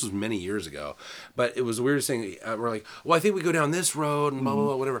going on. This was many years ago, but it was the weirdest thing. We're like, well, I think we go down this road and blah blah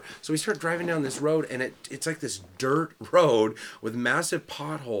blah whatever. So we start driving down this road, and it's like this dirt road with massive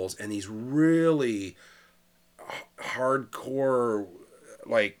potholes and these really hardcore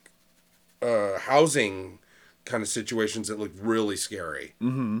like housing kind of situations that looked really scary.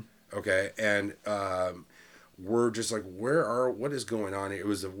 Mm-hmm. Okay, and we're just like, what is going on here? It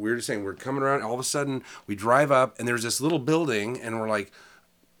was the weirdest thing. We're coming around, all of a sudden we drive up, and there's this little building, and we're like,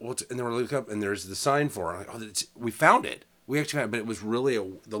 and then we're looking up, and there's the sign for it. I'm like, we found it. We actually found it, but it was really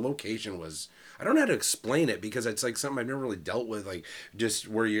the location was. I don't know how to explain it because it's like something I've never really dealt with, like just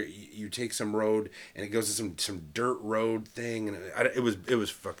where you take some road and it goes to some dirt road thing, and it was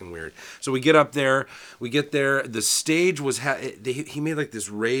fucking weird. So we get up there, we get there. The stage was he made like this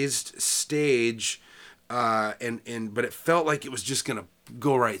raised stage, but it felt like it was just gonna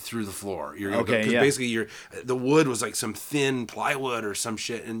go right through the floor. Because basically the wood was like some thin plywood or some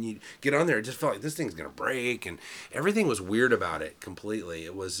shit, and you get on there, it just felt like this thing's gonna break, and everything was weird about it completely.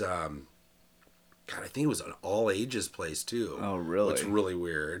 It was God, I think it was an all ages place too. Oh, really? It's really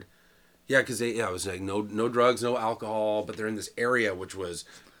weird. Yeah, because it was like no drugs, no alcohol, but they're in this area which was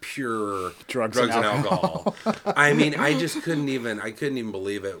pure drugs and alcohol. I mean, I couldn't even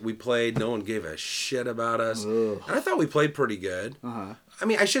believe it. We played, no one gave a shit about us. Ugh. And I thought we played pretty good. Uh-huh. I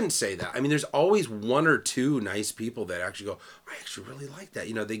mean, I shouldn't say that. I mean, there's always one or two nice people that actually go, I actually really like that.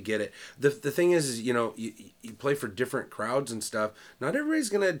 They get it. The thing is you play for different crowds and stuff. Not everybody's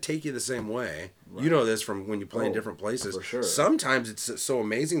going to take you the same way. Right. You know this from when you play in different places. For sure. Sometimes it's so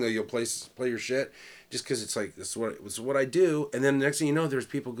amazing, though, you'll play your shit just because it's like, this is what I do. And then the next thing you know, there's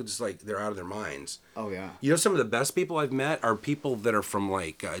people who just like, they're out of their minds. Oh, yeah. Some of the best people I've met are people that are from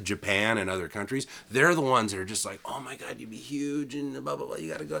like Japan and other countries. They're the ones that are just like, oh my God, you'd be huge and blah, blah, blah. You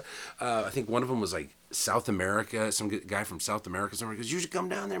got to go. I think one of them was like South America, some guy from South America somewhere goes, you should come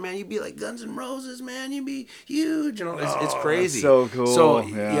down there, man. You'd be like Guns N' Roses, man. You'd be huge. And all. It's crazy. So cool. So,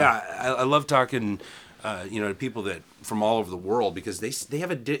 I love talking, to people that from all over the world because they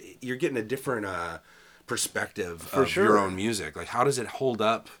have you're getting a different perspective of your own music. Like, how does it hold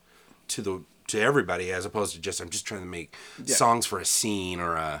up to everybody as opposed to just, I'm just trying to make songs for a scene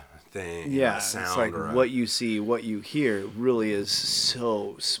or a thing. Yeah, a sound it's like what you see, what you hear really is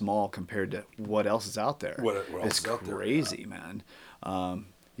so small compared to what else is out there. What else it's is out there, crazy, man.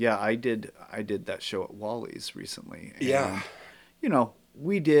 I did that show at Wally's recently. And, yeah.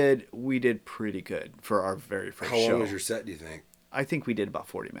 We did pretty good for our very first show. How long was your set, do you think? I think we did about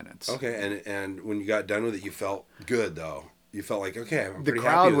 40 minutes. Okay, and when you got done with it, you felt good though. You felt like, okay, I'm pretty happy with that. The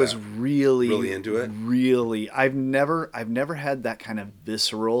crowd was really into it. Really, I've never had that kind of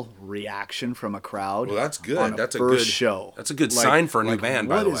visceral reaction from a crowd. Well, that's good. On that's a good show. That's a good sign for a new band.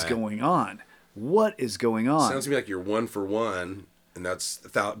 By the way, what is going on? What is going on? Sounds to me like you're 1 for 1, and that's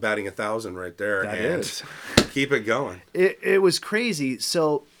batting 1,000 right there. That is. Keep it going. It was crazy.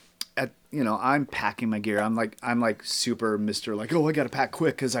 So, I'm packing my gear. I'm like super Mr. Like, oh, I got to pack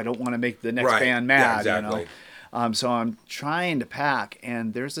quick because I don't want to make the next band mad. Yeah, exactly. So I'm trying to pack,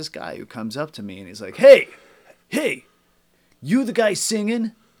 and there's this guy who comes up to me, and he's like, hey, you the guy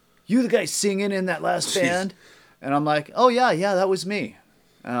singing? You the guy singing in that last band? And I'm like, oh, yeah, that was me.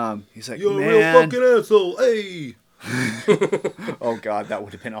 He's like, you're man. a real fucking asshole, hey. Oh, God, that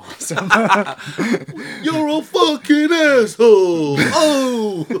would have been awesome. You're a fucking asshole.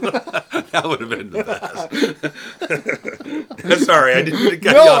 Oh. That would have been the best. Sorry, I didn't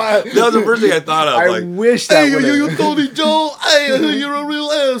cut you off. That was the first thing I thought of. I wish that would have. You Tony Joe. Hey, you're a real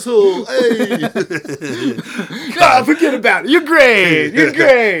asshole. Hey. God, forget about it. You're great. You're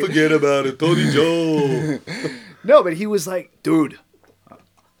great. Forget about it, Tony Joe. No, but he was like, dude,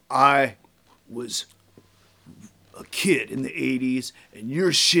 I was a kid in the 80s, and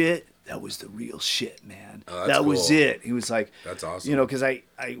your shit, that was the real shit, man. Oh, that cool. was it. He was like, that's awesome. Because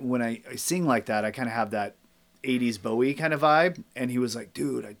when I sing like that, I kind of have that 80s Bowie kind of vibe, and he was like,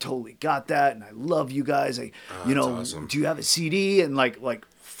 dude, I totally got that, and I love you guys. Awesome. Do you have a CD? And like,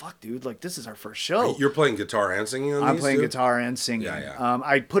 fuck, dude, like, this is our first show. You're playing guitar and singing on I'm these playing too? guitar and singing. Yeah.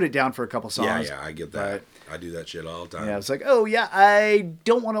 I put it down for a couple songs. Yeah, I get that. I do that shit all the time. Yeah, it's like, oh, yeah, I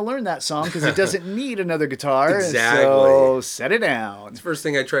don't want to learn that song because it doesn't need another guitar. Exactly. So set it down. It's the first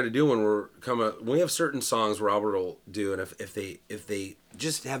thing I try to do when we have certain songs Robert will do, and if they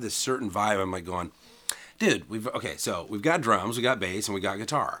just have this certain vibe, I'm like going, dude, we've got drums, we got bass, and we got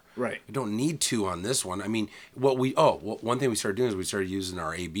guitar. Right. We don't need two on this one. I mean, one thing we started doing is we started using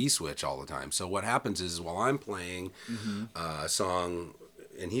our A/B switch all the time. So what happens is while I'm playing a song,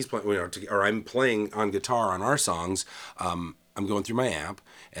 and he's playing, or I'm playing on guitar on our songs, I'm going through my amp,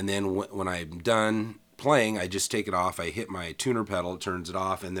 and then when I'm done playing, I just take it off. I hit my tuner pedal, it turns it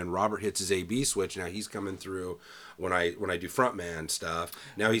off, and then Robert hits his A/B switch. Now he's coming through when I do frontman stuff.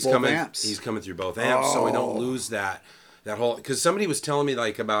 Now he's coming through both amps, so I don't lose that whole. Because somebody was telling me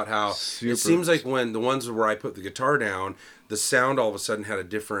like about how it seems like when the ones where I put the guitar down, the sound all of a sudden had a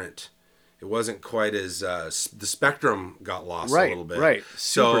different. it wasn't quite as the spectrum got lost a Right, little bit. right.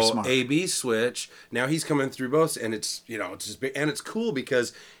 Super So smart. AB switch. Now he's coming through both, and it's it's just big, and it's cool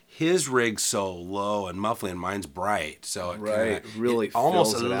because his rig's so low and muffly, and mine's bright. So it Right, really it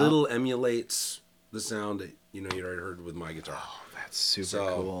almost fills a it out. little emulates the sound that you already heard with my guitar. Oh, that's super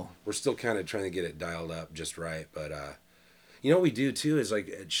So cool. we're still kind of trying to get it dialed up just right, but you know what we do too is like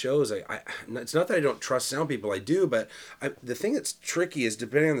at shows. It's not that I don't trust sound people. I do, but the thing that's tricky is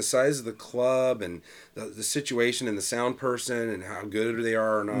depending on the size of the club and the situation and the sound person and how good they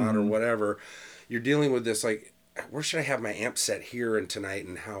are or not or whatever. You're dealing with this like, where should I have my amp set here and tonight,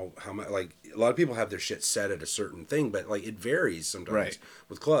 and how much, like a lot of people have their shit set at a certain thing, but like it varies sometimes Right.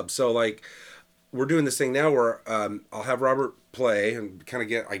 with clubs. So like we're doing this thing now where I'll have Robert play and kind of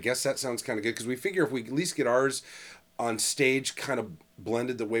get. I guess that sounds kind of good because we figure if we at least get ours on stage kind of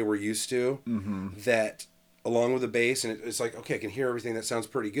blended the way we're used to, that along with the bass, and it's like, okay, I can hear everything, that sounds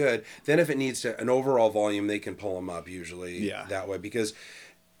pretty good. Then if it needs an overall volume, they can pull them up usually that way, because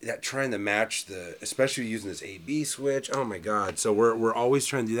that trying to match especially using this AB switch, oh my God. So we're always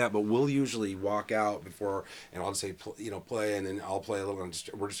trying to do that, but we'll usually walk out before, and I'll say, play, and then I'll play a little, and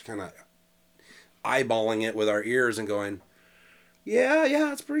we're just kind of eyeballing it with our ears and going,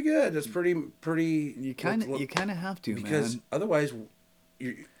 yeah, it's pretty good. It's pretty. You kind of have to, because man. otherwise,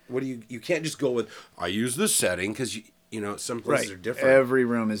 you can't just go with I use this setting because some places are different. Every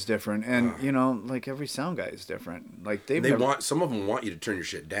room is different, and like every sound guy is different. Like some of them want you to turn your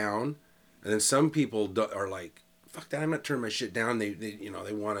shit down, and then some people are like, fuck that, I'm not turning my shit down. They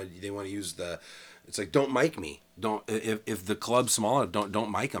want to use the. It's like, don't mic me. Don't if the club's small,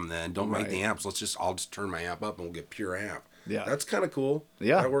 don't mic them. Then don't mic the amps. I'll just turn my amp up and we'll get pure amp. Yeah, that's kind of cool.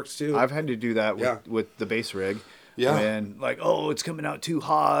 Yeah, that works too. I've had to do that with the bass rig. Yeah, and like, oh, it's coming out too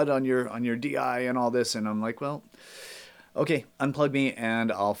hot on your DI and all this, and I'm like, well, okay, unplug me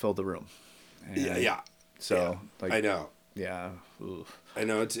and I'll fill the room. And yeah. So like, I know. Yeah. Oof. I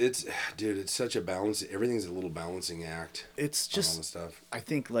know it's dude, it's such a balance. Everything's a little balancing act. It's just all the stuff. I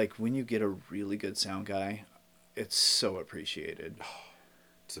think like when you get a really good sound guy, it's so appreciated.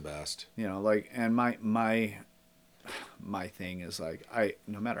 It's the best. Like, and my thing is like,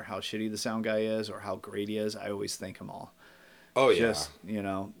 no matter how shitty the sound guy is or how great he is, I always thank them all. Oh yeah. Just,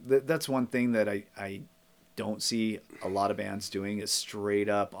 that's one thing that I don't see a lot of bands doing is straight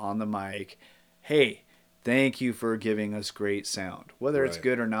up on the mic, hey, thank you for giving us great sound. Whether it's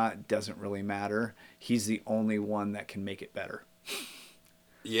good or not doesn't really matter. He's the only one that can make it better.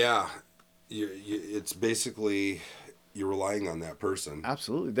 Yeah. It's basically you're relying on that person.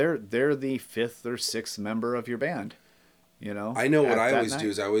 Absolutely. They're the fifth or sixth member of your band. I know what I always do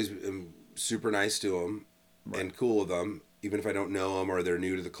is I always am super nice to them and cool with them, even if I don't know them or they're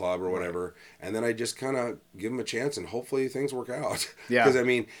new to the club or whatever. And then I just kind of give them a chance and hopefully things work out. Yeah. Because I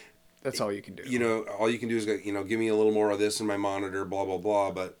mean, that's all you can do. All you can do is give me a little more of this in my monitor, blah blah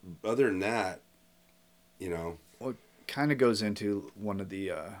blah. But other than that, well, it kind of goes into one of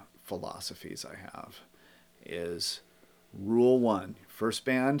the philosophies I have is rule 1: first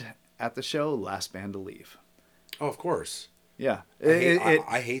band at the show, last band to leave. Oh, of course. Yeah.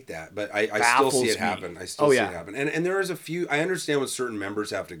 I hate that, but I still see it happen. I still see it happen. And there is a few, I understand when certain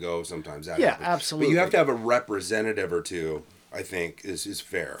members have to go sometimes. That happens. Absolutely. But you have to have a representative or two, I think, is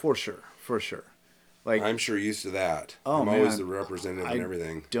fair. For sure. Like, I'm sure used to that. Oh, I'm man, always the representative and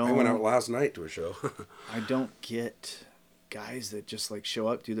everything. I don't- went out last night to a show. I don't get guys that just like show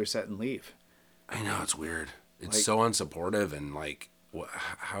up, do their set and leave. I know, it's weird. It's Like- so unsupportive and like,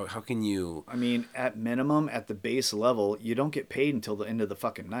 how can you... I mean, at minimum, at the base level, you don't get paid until the end of the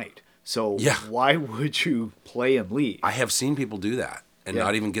fucking night. So why would you play and leave? I have seen people do that and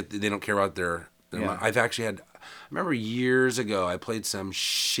not even they don't care about their I've actually had, I remember years ago, I played some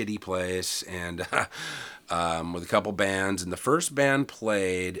shitty place and with a couple bands, and the first band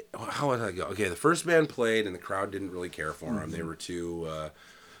played, how did I go? Okay, the first band played and the crowd didn't really care for them. They were too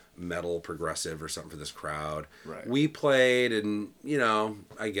metal progressive or something for this crowd. Right. We played and,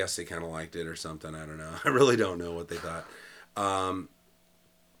 I guess they kind of liked it or something. I don't know. I really don't know what they thought.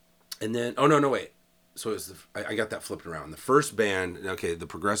 And then, no, wait. So it was I got that flipped around. The first band, okay, the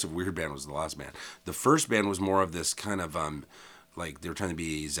progressive weird band was the last band. The first band was more of this kind of like they were trying to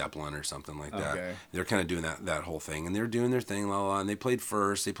be Zeppelin or something like that. Okay. They're kind of doing that whole thing, and they were doing their thing, and they played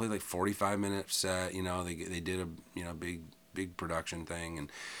first. They played like 45-minute set. They did a big production thing and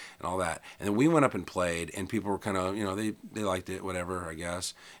all that. And then we went up and played, and people were kind of they liked it, whatever, I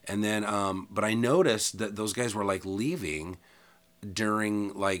guess. And then but I noticed that those guys were like leaving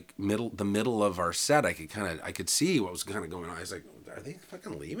during like the middle of our set. I could see what was kind of going on. I was like, are they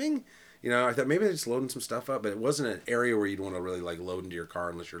fucking leaving? You know, I thought maybe they're just loading some stuff up, but it wasn't an area where you'd want to really like load into your car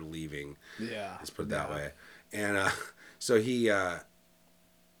unless you're leaving. Yeah. Let's put it that way. And so he,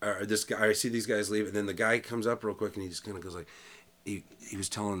 this guy, I see these guys leave, and then the guy comes up real quick, and he just kind of goes like, he was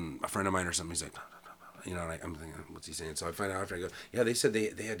telling a friend of mine or something. He's like, you know, and I'm thinking, what's he saying? So I find out after I go, yeah, they said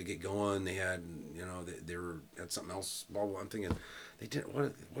they had to get going. They had, you know, they had something else. Blah blah. I'm thinking, they did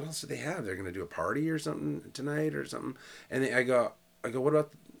what else did they have? They're gonna do a party or something tonight or something. And I go, what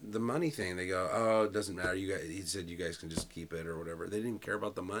about the money thing? They go, oh, it doesn't matter. You guys, he said you guys can just keep it or whatever. They didn't care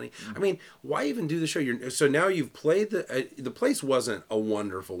about the money. I mean, why even do the show? So now you've played the place wasn't a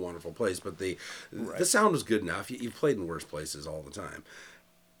wonderful place, but the sound was good enough. You've played in worse places all the time.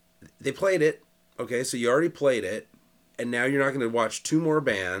 They played it. Okay, so you already played it, and now you're not going to watch 2 more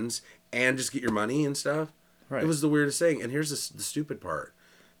bands and just get your money and stuff. Right. It was the weirdest thing. And here's the stupid part: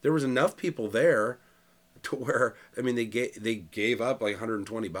 there was enough people there to where, I mean, they gave up like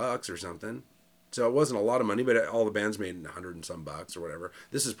 $120 or something. So it wasn't a lot of money, but all the bands made $100 and some bucks or whatever.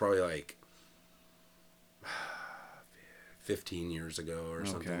 This is probably like 15 years ago or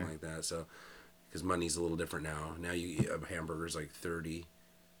something like that. So because money's a little different now. Now a hamburger's like 30.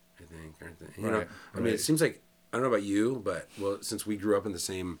 I think, you know, I mean, it seems like, I don't know about you, but since we grew up in the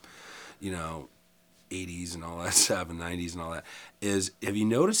same, you know, 80s and all that stuff and 90s and all that, have you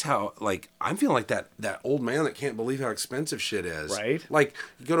noticed how, like, I'm feeling like that old man that can't believe how expensive shit is. Right. Like,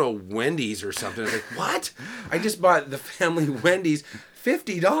 you go to a Wendy's or something, it's like, what? I just bought the family Wendy's,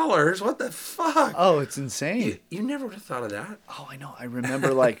 $50? What the fuck? Oh, it's insane. You never would have thought of that. Oh, I know. I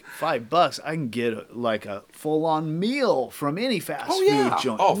remember like $5. I can get like a full-on meal from any fast food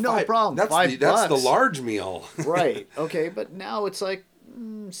joint. Oh, no problem. That's $5. That's the large meal. Right. Okay, but now it's like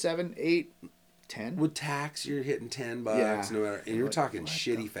 7, 8, 10. With tax, you're hitting $10. Yeah. No matter, and you're talking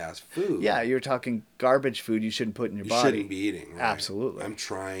shitty fast food. Yeah, you're talking garbage food you shouldn't put in your body. You shouldn't be eating. Right? Absolutely. I'm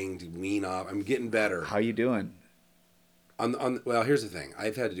trying to wean off. I'm getting better. How you doing? Well, here's the thing.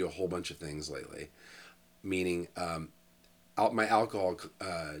 I've had to do a whole bunch of things lately, meaning my alcohol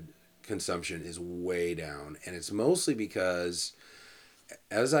consumption is way down, and it's mostly because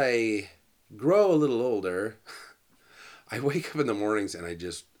as I grow a little older, I wake up in the mornings and I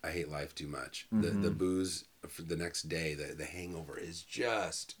hate life too much. Mm-hmm. The booze for the next day, the hangover is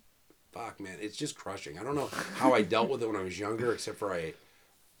just, fuck, man, it's just crushing. I don't know how I dealt with it when I was younger, except for I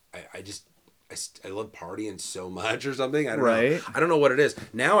love partying so much or something. I don't know. I don't know what it is.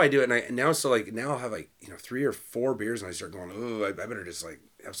 Now I do it, and now I'll have like 3 or 4 beers, and I start going, oh, I better just like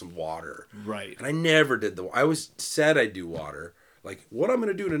have some water. Right. And I never did I always said I'd do water. Like, what I'm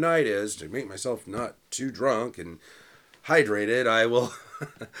gonna do tonight is to make myself not too drunk and hydrated. I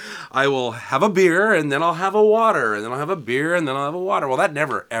will have a beer, and then I'll have a water, and then I'll have a beer, and then I'll have a water. Well, that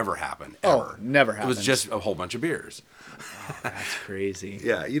never ever happened. Ever. Oh, never happened. It was just a whole bunch of beers. Oh, that's crazy.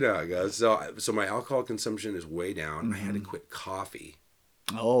 Yeah, you know how it goes. So my alcohol consumption is way down. Mm-hmm. I had to quit coffee.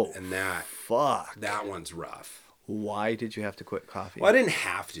 Oh, and that one's rough. Why did you have to quit coffee? Well, I didn't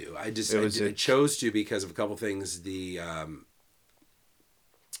have to. I chose to because of a couple things.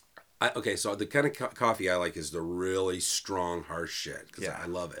 So the kind of coffee I like is the really strong, harsh shit because I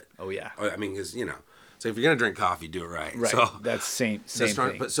love it. Oh yeah. I mean, because so if you're gonna drink coffee, do it right. Right. So that's same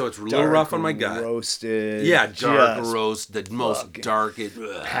thing. But so it's a little rough on my gut. Roasted. Yeah, dark roast, the most dark.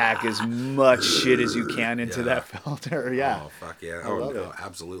 Pack as much shit as you can into that filter. Yeah. Oh fuck yeah! Oh no,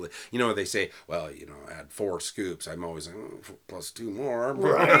 absolutely. You know what they say? Well, add 4 scoops. I'm always like plus 2 more.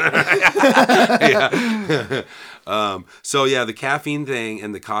 Right. Yeah. So yeah, the caffeine thing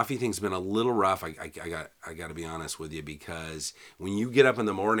and the coffee thing's been a little rough. I got to be honest with you because when you get up in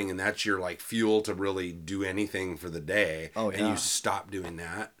the morning and that's your like fuel to really do anything for the day, and you stop doing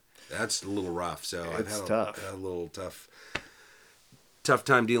that, that's a little rough. So I've had a little tough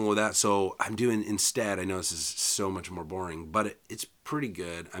time dealing with that. So I'm doing instead. I know this is so much more boring, but it's pretty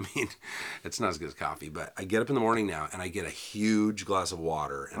good. I mean, it's not as good as coffee, but I get up in the morning now and I get a huge glass of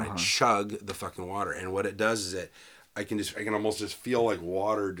water and I chug the fucking water. And what it does is I can almost just feel like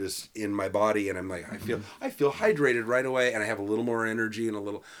water just in my body, and I'm like I feel hydrated right away, and I have a little more energy and a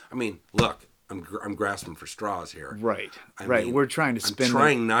little. I mean, look. I'm grasping for straws here. Right. I mean, we're trying to spin. I'm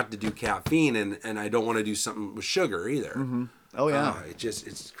trying not to do caffeine, and I don't want to do something with sugar either. Mm-hmm. Oh yeah.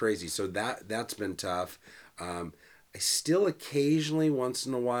 It's crazy. So that's been tough. I still occasionally, once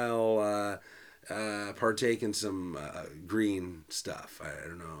in a while, partake in some green stuff. I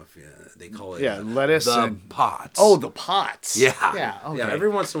don't know if they call it. Yeah, lettuce and pots. Oh, the pots. Yeah. Yeah. Okay. Yeah. Every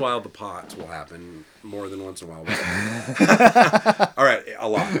once in a while, the pots will happen. More than once in a while. All right, a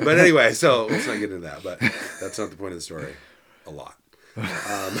lot. But anyway, so let's not get into that. But that's not the point of the story. A lot.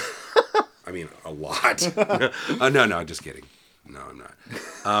 I mean, a lot. No, just kidding. No,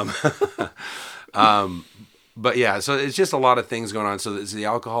 I'm not. But yeah, so it's just a lot of things going on. So the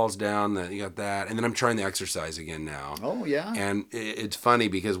alcohol's down, you got that, and then I'm trying the exercise again now. Oh yeah. And it's funny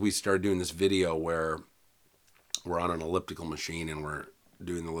because we started doing this video where we're on an elliptical machine and we're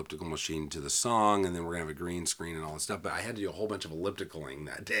doing the elliptical machine to the song, and then we're gonna have a green screen and all this stuff. But I had to do a whole bunch of ellipticaling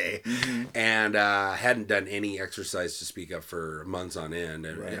that day, and hadn't done any exercise to speak of for months on end.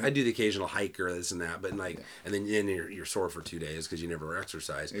 And Right. I do the occasional hike or this and that, but and then you're sore for 2 days because you never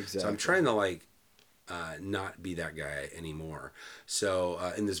exercise. Exactly. So I'm trying to not be that guy anymore. So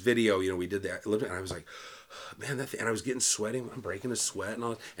in this video, we did that, and I was like, man, and I was getting sweaty. I'm breaking a sweat and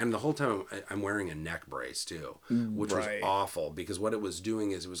all. And the whole time I'm wearing a neck brace too, which was awful because what it was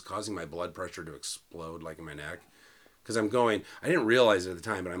doing is it was causing my blood pressure to explode in my neck. Because I didn't realize it at the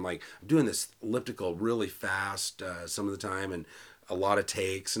time, but I'm doing this elliptical really fast some of the time and a lot of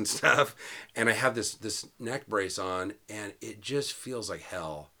takes and stuff. And I have this neck brace on, and it just feels like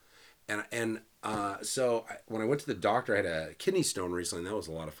hell. So when I went to the doctor, I had a kidney stone recently, and that was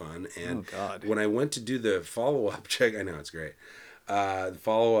a lot of fun. And when I went to do the follow-up check, I know it's great. The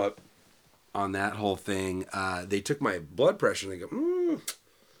follow-up on that whole thing, they took my blood pressure, and they go,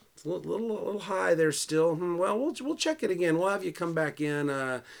 it's a little high there still. Well, we'll check it again. We'll have you come back in,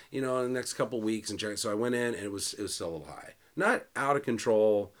 in the next couple weeks and check. So I went in, and it was still a little high. Not out of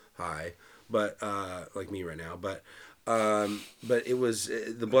control high, but like me right now, but it was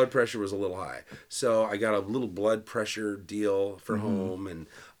the blood pressure was a little high, so I got a little blood pressure deal for home, and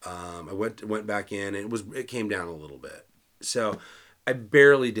I went back in, and it came down a little bit. So I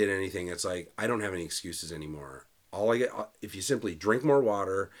barely did anything. It's like I don't have any excuses anymore. All I get, if you simply drink more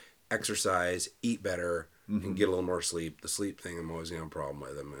water, exercise, eat better, and get a little more sleep. The sleep thing I'm always gonna have a problem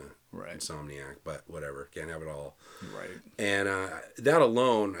with. I'm a insomniac, but whatever, can't have it all. Right. And that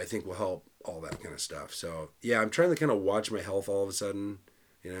alone, I think, will help all that kind of stuff. So yeah, I'm trying to kind of watch my health all of a sudden.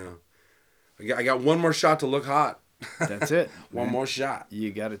 I got one more shot to look hot. That's it. One more shot.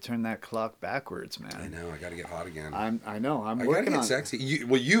 You got to turn that clock backwards, man. I know. I got to get hot again. I know. I'm I working gotta get on sexy.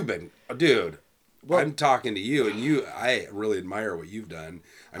 You've been, dude. Well, I'm talking to you, and I really admire what you've done.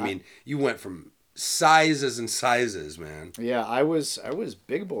 I mean, you went from sizes and sizes, man. Yeah, I was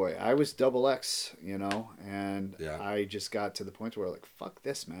big boy. I was XX, and Yeah. I just got to the point where fuck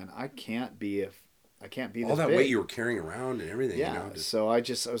this, man. I can't be this all that big. weight you were carrying around and everything. Yeah. So I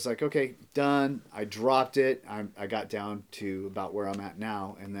was like, okay, done. I dropped it. I got down to about where I'm at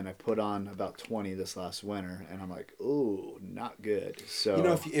now, and then I put on about 20 this last winter, and I'm like, ooh, not good.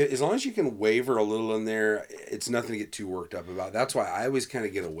 So as long as you can waver a little in there, it's nothing to get too worked up about. That's why I always kind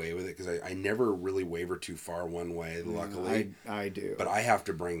of get away with it, because I never really waver too far one way. Luckily, I do. But I got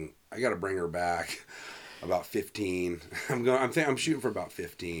to bring her back. About 15. I'm shooting for about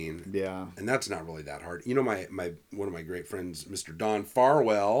 15. Yeah. And that's not really that hard. My one of my great friends, Mr. Don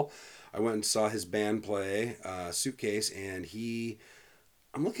Farwell, I went and saw his band play, Suitcase, and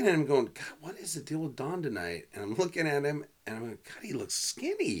I'm looking at him going, God, what is the deal with Don tonight? And I'm looking at him, and I'm like, God, he looks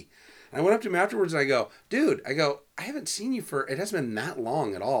skinny. And I went up to him afterwards, and I go, dude, I haven't seen you it hasn't been that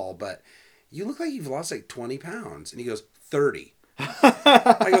long at all, but you look like you've lost 20 pounds. And he goes, 30.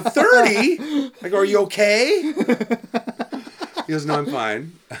 I go, 30? I go, are you okay? He goes, no, I'm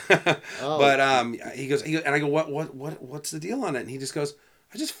fine. But he goes, and I go, what's the deal on it? And he just goes,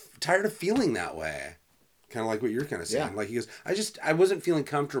 I'm just tired of feeling that way. Kind of like what you're kind of saying. Yeah. He goes, I wasn't feeling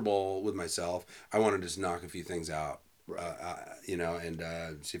comfortable with myself. I wanted to just knock a few things out,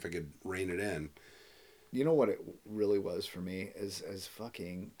 and see if I could rein it in. You know what it really was for me, as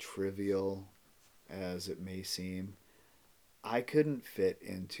fucking trivial as it may seem. I couldn't fit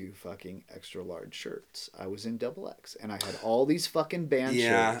into fucking extra large shirts. I was in XX, and I had all these fucking band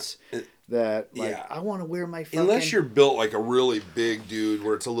shirts that I want to wear my fucking... Unless you're built like a really big dude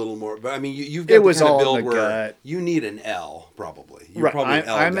where it's a little more... But I mean, you've got the kind of build where gut. You need an L, probably. You're probably an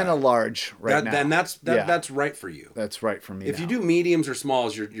L I'm guy. in a large now. Then that's right for you. That's right for me. If you do mediums or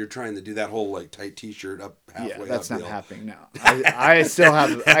smalls, you're trying to do that whole tight t-shirt up halfway. Yeah, that's not happening now. I still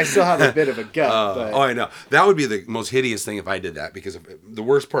have a bit of a gut. But... Oh, I know. That would be the most hideous thing if I did that, because the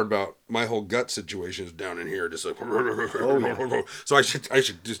worst part about my whole gut situation is down in here, just like... Oh, yeah. So I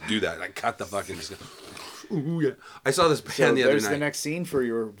should just do that. Cut the fucking... Ooh, yeah. I saw this band the other night. There's the next scene for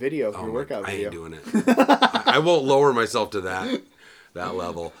your video, your workout video. I ain't doing it. I won't lower myself to that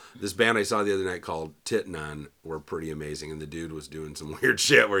level. This band I saw the other night called Tit Nun were pretty amazing, and the dude was doing some weird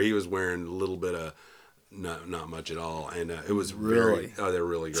shit where he was wearing a little bit of not much at all, and it was really they're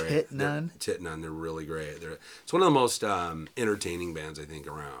really great. Tit Nun, they're really great. It's one of the most entertaining bands I think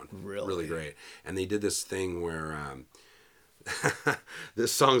around. Really great. And they did this thing where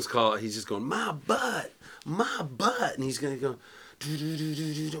this song's called, he's just going, my butt my butt, and he's gonna go.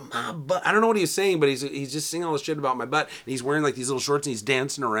 My butt. I don't know what he's saying, but he's just singing all this shit about my butt. And he's wearing like these little shorts and he's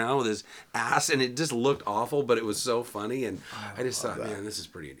dancing around with his ass, and it just looked awful, but it was so funny. And I just thought, man, this is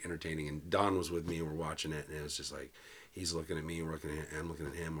pretty entertaining. And Don was with me and we're watching it, and it was just like he's looking at me, I'm looking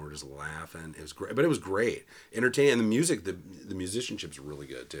at him, and we're just laughing. It was great, but it was great, entertaining, and the music, the musicianship's really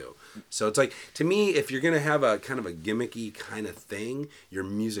good too. So it's like, to me, if you're gonna have a kind of a gimmicky kind of thing, your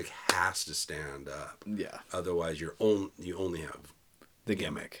music has to stand up. Yeah. Otherwise, you only have The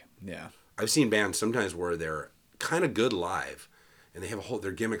gimmick. Yeah. I've seen bands sometimes where they're kind of good live, and they have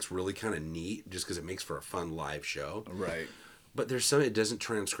their gimmick's really kind of neat just because it makes for a fun live show. Right. But there's some, it doesn't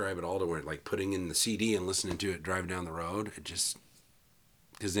transcribe at all to where, like, putting in the CD and listening to it driving down the road, it just,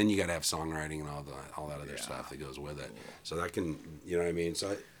 because then you got to have songwriting and all that other stuff that goes with it. So that can, you know what I mean?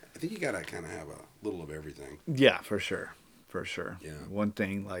 So I think you got to kind of have a little of everything. Yeah, for sure. For sure. Yeah. One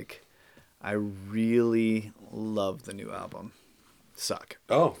thing, like, I really love the new album, Suck.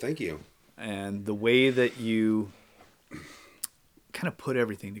 Oh, thank you. And the way that you kind of put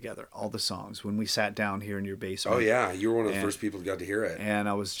everything together, all the songs, when we sat down here in your basement. Oh, yeah. You were one of the first people who got to hear it. And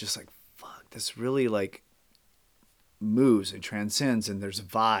I was just like, fuck, this really, like, moves and transcends, and there's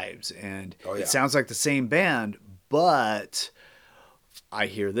vibes, and it sounds like the same band, but I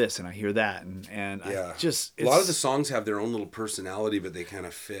hear this and I hear that, and I just, a lot of the songs have their own little personality, but they kind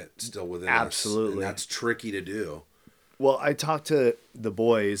of fit still within us, and that's tricky to do. Well, I talked to the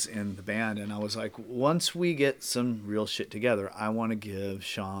boys in the band, and I was like, once we get some real shit together, I want to give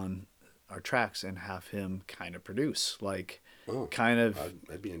Sean our tracks and have him kind of produce, like,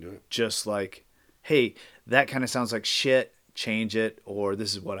 I'd be into it. Just like, hey, that kind of sounds like shit, change it, or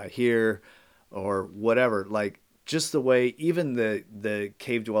this is what I hear, or whatever. Like, just the way, even the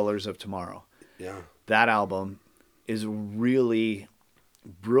Cave Dwellers of Tomorrow. Yeah. That album is really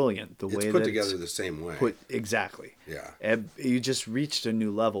brilliant. The way it's put together the same way. Exactly. Yeah. And you just reached a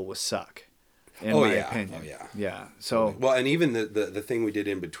new level with Suck, in my opinion. Oh, yeah. Yeah. So. Well, and even the thing we did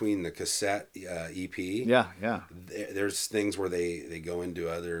in between the cassette EP. Yeah, yeah. There's things where they go into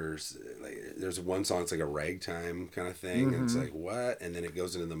others. Like, there's one song, it's like a ragtime kind of thing. And it's like, what? And then it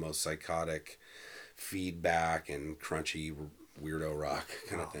goes into the most psychotic feedback and crunchy weirdo rock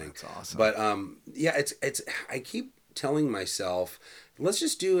kind of thing. That's awesome. But yeah, it's I keep telling myself, let's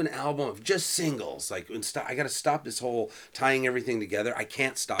just do an album of just singles. Like, I got to stop this whole tying everything together. I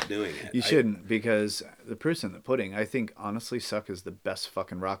can't stop doing it. You shouldn't, because the proof's in the pudding. I think, honestly, Suck is the best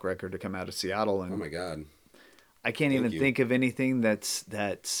fucking rock record to come out of Seattle. And oh my God. I can't even think of anything that's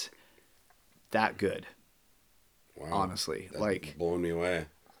that good. Wow. Honestly. That's like, blowing me away.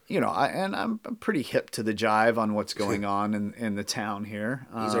 You know, I'm pretty hip to the jive on what's going on in the town here.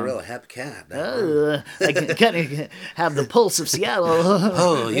 He's a real hip cat. I can kind of have the pulse of Seattle.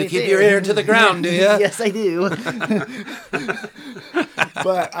 Oh, you keep your ear to the ground, do you? Yes, I do.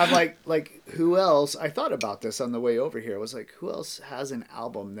 But I'm like, who else? I thought about this on the way over here. I was like, who else has an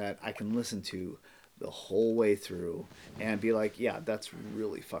album that I can listen to the whole way through and be like, yeah, that's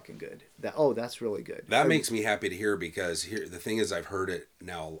really fucking good. That's really good. That makes me happy to hear, because the thing is, I've heard it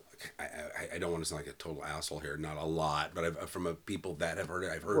now. I don't want to sound like a total asshole here, not a lot, but from people that have heard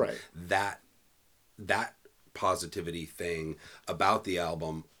it, I've heard that positivity thing about the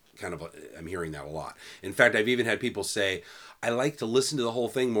album. Kind of, I'm hearing that a lot. In fact, I've even had people say, I like to listen to the whole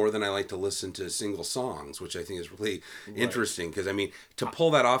thing more than I like to listen to single songs, which I think is really interesting, because, I mean, to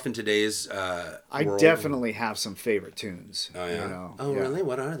pull that off in today's I world, definitely have some favorite tunes. Oh, yeah? You know? Oh, really?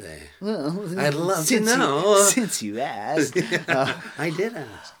 What are they? Well, I'd love to know. Since you asked. I did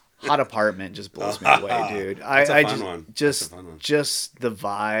ask. Hot Apartment just blows me away, dude. That's a fun one. Just the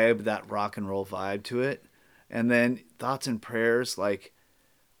vibe, that rock and roll vibe to it. And then Thoughts and Prayers, like,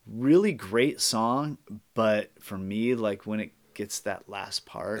 really great song, but for me, like, when it gets that last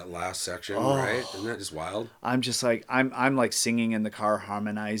part, that last section, right? Isn't that just wild? I'm just like, I'm like singing in the car,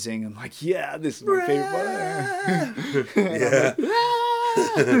 harmonizing. I'm like, yeah, this is my favorite part.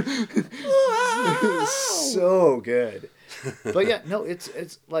 Yeah. So good. But yeah, no,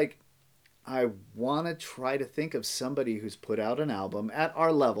 it's like, I want to try to think of somebody who's put out an album at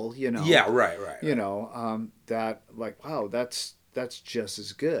our level, you know. Yeah, right. You know, that, like, wow, that's just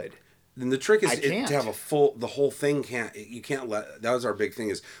as good. Then the trick is to have the whole thing that was our big thing,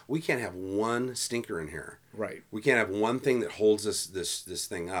 is we can't have one stinker in here. Right. We can't have one thing that holds this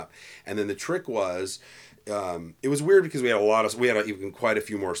thing up. And then the trick was, it was weird because we had even quite a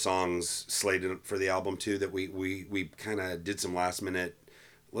few more songs slated for the album too, that we kind of did some last minute,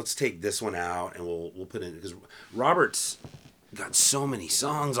 let's take this one out and we'll put in, because Robert's got so many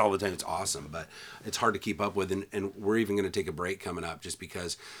songs all the time. It's awesome, but it's hard to keep up with. And we're even going to take a break coming up, just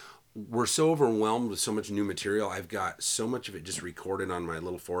because we're so overwhelmed with so much new material. I've got so much of it just recorded on my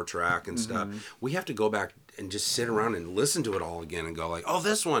little 4-track and stuff. We have to go back and just sit around and listen to it all again and go like, oh,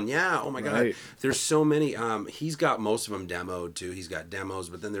 this one, yeah, oh my God. There's so many. He's got most of them demoed too. He's got demos,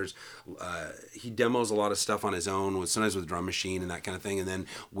 but then there's he demos a lot of stuff on his own, sometimes with drum machine and that kind of thing. And then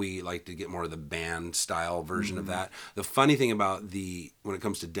we like to get more of the band style version of that. The funny thing about when it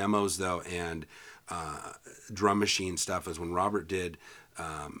comes to demos though and drum machine stuff is when Robert did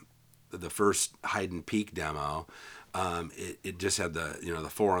the first Hide and Peak demo, it just had the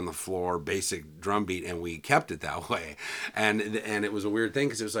 4 on the floor basic drum beat, and we kept it that way. And it was a weird thing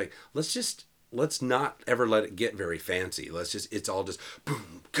because it was like, let's not ever let it get very fancy. It's all just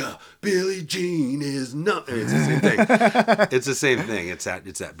boom, ga, Billie Jean is not. It's the same thing. It's the same thing. It's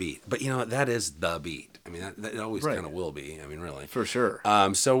that beat. But that is the beat. I mean, that always kind of will be. I mean, really. For sure.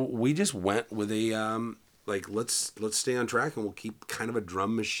 So we just went with a let's stay on track, and we'll keep kind of a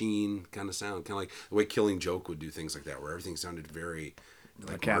drum machine kind of sound, kind of like the way Killing Joke would do things like that, where everything sounded very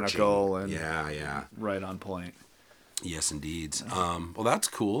mechanical marching. and right on point. Yes, indeed. Well, that's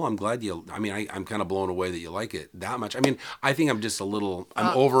cool. I'm glad I'm kind of blown away that you like it that much. I mean, I think I'm just a little,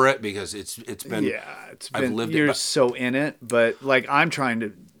 I'm over it because it's been, I've lived you're it. So in it, but like I'm trying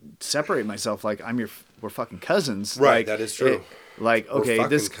to separate myself. Like we're fucking cousins. Right. Like, that is true. Okay, we're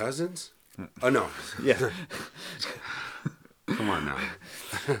fucking cousins? Oh, no. Yeah. Come on now.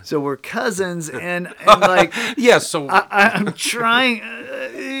 So we're cousins, and like yeah. So I'm trying.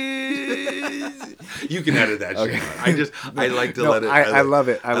 You can edit that shit out. I like to let it. I love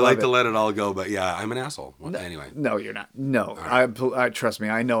it. I like to let it all go. But yeah, I'm an asshole. Well, anyway. No, you're not. No, right. I trust me.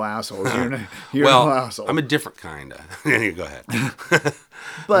 I know assholes. You're well, no asshole. I'm a different kind of. Go ahead.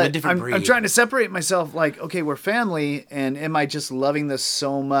 But I'm trying to separate myself. Like, okay, we're family, and am I just loving this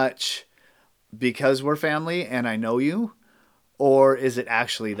so much because we're family and I know you? Or is it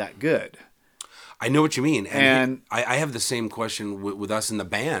actually that good? I know what you mean. And I have the same question with us in the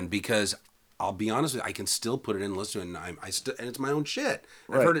band, because I'll be honest with you, I can still put it in and listen to it, and and it's my own shit.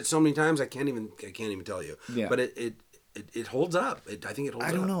 Right. I've heard it so many times I can't even tell you. Yeah. But it holds up. I think it holds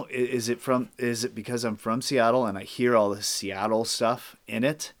up. I don't know. Is it because I'm from Seattle and I hear all the Seattle stuff in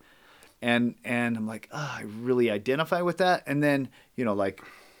it? And I'm like, I really identify with that. And then, like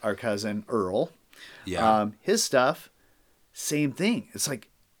our cousin Earl, his stuff, same thing. It's like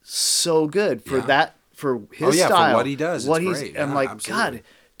so good for that, for his style. For what he does. It's great. I'm like, absolutely. God,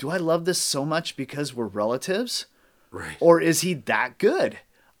 do I love this so much because we're relatives? Right. Or is he that good?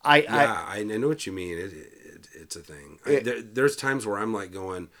 I know what you mean. It's a thing. There's times where I'm like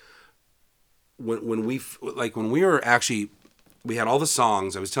going, when we were actually, we had all the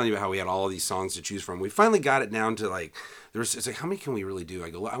songs. I was telling you about how we had all of these songs to choose from. We finally got it down to like, it's like, how many can we really do? I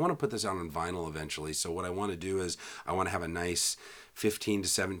go, I want to put this out on vinyl eventually. So what I want to do is I want to have a nice 15 to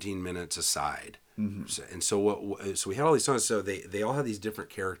 17 minutes aside. Mm-hmm. And so we had all these songs. So they all have these different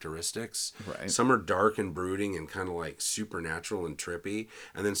characteristics. Right. Some are dark and brooding and kind of like supernatural and trippy.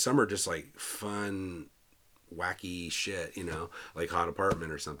 And then some are just like fun, wacky shit, like Hot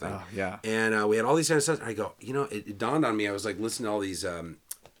Apartment or something. Oh, yeah. And we had all these kind of stuff. I go, it dawned on me. I was like listening to all these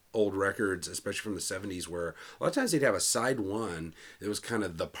old records, especially from the 70s, where a lot of times they'd have a side one that was kind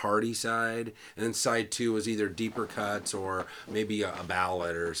of the party side, and then side two was either deeper cuts or maybe a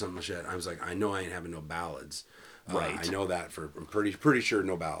ballad or something like that. I was like, I know I ain't having no ballads. Right. I know that I'm pretty sure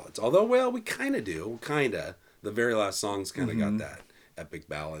no ballads. Although, well, we kind of do. The very last song's kind of got that epic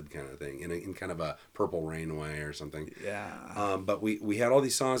ballad kind of thing in kind of a Purple Rain way or something. Yeah. But we had all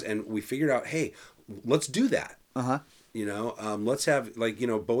these songs, and we figured out, hey, let's do that. Uh-huh. Let's have,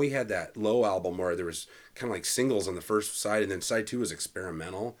 Bowie had that Low album where there was kind of like singles on the first side, and then side two was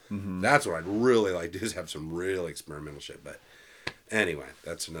experimental. Mm-hmm. That's what I'd really like to do, is have some real experimental shit. But anyway,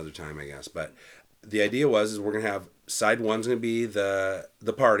 that's another time, I guess. But the idea is we're going to have side one's going to be the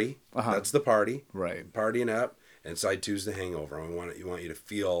party. Uh-huh. That's the party. Right. Partying up. And side two's the hangover. We want you to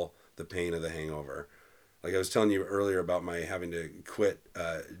feel the pain of the hangover. Like I was telling you earlier about my having to quit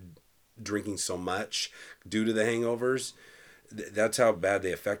drinking so much due to the hangovers. That's how bad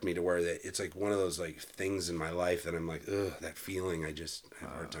they affect me, to where it's like one of those like things in my life that I'm like, ugh, that feeling, I just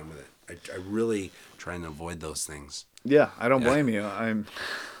have a hard time with it. I really try and avoid those things. Yeah, I don't blame you.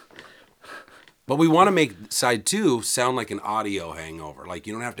 But we want to make side two sound like an audio hangover. Like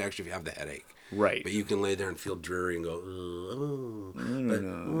you don't have to actually have the headache. Right. But you can lay there and feel dreary and go, oh.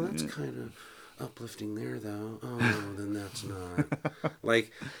 Well, that's kind of uplifting there, though. Oh, then that's not.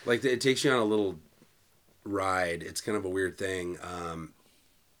 like it takes you on a little ride. It's kind of a weird thing.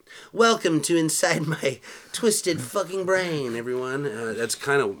 Welcome to Inside My Twisted Fucking Brain, everyone. That's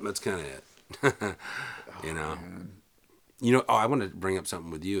kind of it. Man. I want to bring up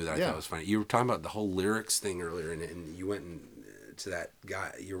something with you that I thought was funny. You were talking about the whole lyrics thing earlier, and you went to that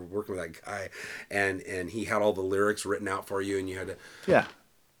guy. You were working with that guy, and he had all the lyrics written out for you, and you had to. Yeah.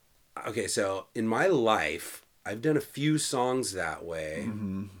 Okay, so in my life, I've done a few songs that way.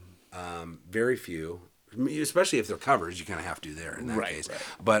 Mm-hmm. Very few, especially if they're covers. You kind of have to there in that case. Right.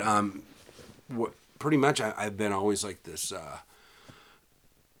 But pretty much, I've been always like this.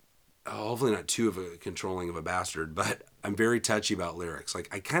 Hopefully not too controlling of a bastard, but I'm very touchy about lyrics. Like,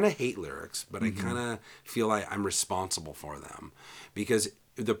 I kind of hate lyrics, but I kind of feel like I'm responsible for them. Because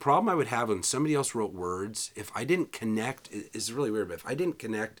the problem I would have when somebody else wrote words, if I didn't connect, it's really weird, but if I didn't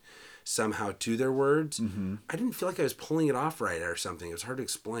connect somehow to their words, I didn't feel like I was pulling it off right or something. It was hard to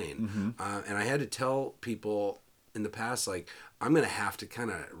explain. And I had to tell people in the past, like, I'm going to have to kind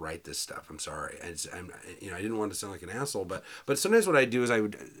of write this stuff. I'm sorry. I didn't want to sound like an asshole, but sometimes what I do is I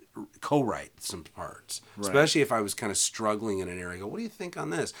would co-write some parts, especially if I was kind of struggling in an area. I go, what do you think on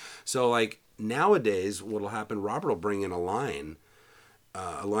this? So, like, nowadays, what'll happen, Robert will bring in a line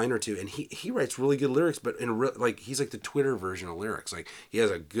or two, and he writes really good lyrics, but he's like the Twitter version of lyrics. Like, he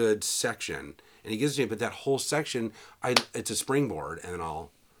has a good section, and he gives it to me, but that whole section, it's a springboard, and then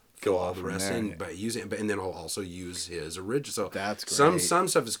I'll go all the rest in, but use it, and then I'll also use his original. So that's great. Some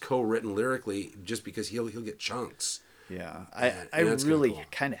stuff is co-written lyrically just because he'll get chunks. Yeah, I really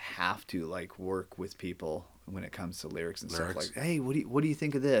kind of have to like work with people when it comes to lyrics and stuff. Like, hey, what do you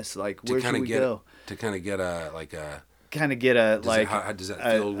think of this? Like, where should we go? To kind of get a how does that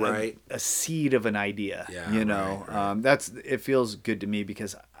feel right? A seed of an idea. Yeah, right. It feels good to me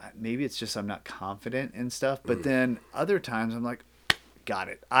because maybe it's just I'm not confident in stuff, but then other times I'm like,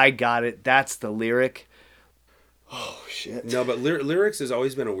 I got it. That's the lyric. Oh shit. No, but lyrics has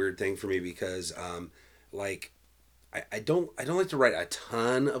always been a weird thing for me because, I don't like to write a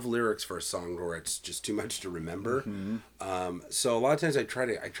ton of lyrics for a song where it's just too much to remember. So a lot of times I try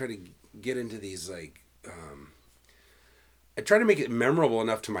to get into these like, I try to make it memorable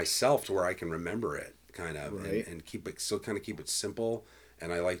enough to myself to where I can remember it kind of, and keep it simple.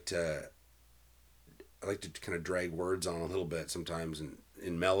 And I like to kind of drag words on a little bit sometimes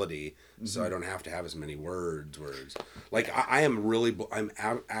in melody, so I don't have to have as many words. Like,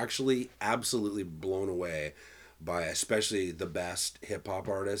 I'm actually absolutely blown away by especially the best hip hop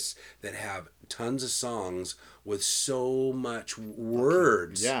artists that have tons of songs with so much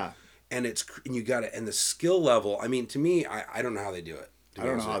words. Yeah. And and the skill level, I mean, to me, I don't know how they do it. I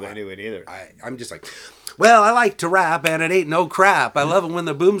don't know how they do it either. I'm just like, well, I like to rap and it ain't no crap. I love it when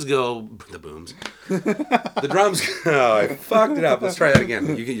the booms go. The booms. The drums. Oh, I fucked it up. Let's try that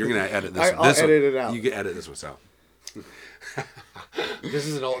again. You're going to edit this. I'll edit it out. You can edit this one out. This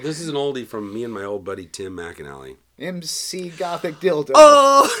is an oldie from me and my old buddy Tim McAnally. MC Gothic dildo.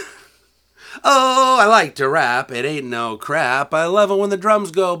 Oh, I like to rap. It ain't no crap. I love it when the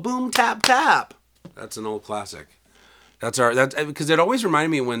drums go boom, tap, tap. That's an old classic. That's because it always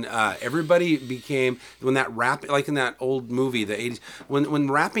reminded me when everybody when that rap, like in that old movie, the 80s, when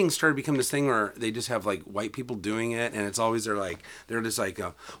rapping started becoming this thing where they just have like white people doing it, and it's always they're just like,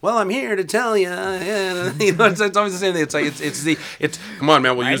 well, I'm here to tell you, it's always the same thing. It's like it's come on,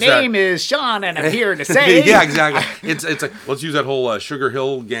 man, we'll use that. My name is Sean, and I'm here to say. Yeah, exactly. It's like, let's use that whole Sugar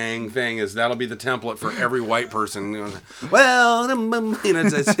Hill Gang thing. That'll be the template for every white person. Well,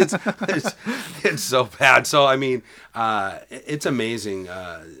 it's so bad. So I mean. It's amazing,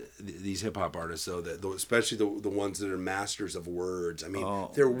 these hip-hop artists, though, especially the ones that are masters of words. I mean,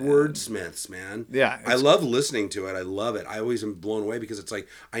 they're wordsmiths, man. Yeah. I love listening to it. I love it. I always am blown away because it's like,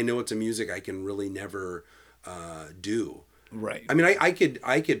 I know it's a music I can really never do. Right. I mean, I could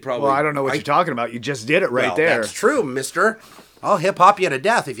probably... Well, I don't know what you're talking about. You just did it right there. That's true, mister. I'll hip-hop you to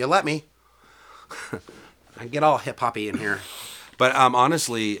death if you let me. I get all hip-hoppy in here. But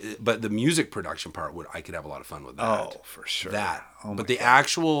honestly, the music production part, I could have a lot of fun with that. Oh, for sure. But the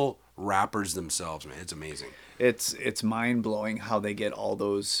actual rappers themselves, man, it's amazing. It's mind blowing how they get all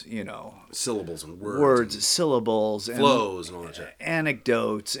those, syllables and words, syllables, and flows, and all that shit.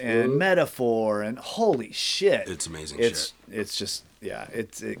 Anecdotes and metaphor, and holy shit, it's amazing. It's just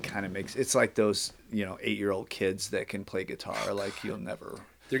it kind of makes it's like those 8-year-old kids that can play guitar like you'll never.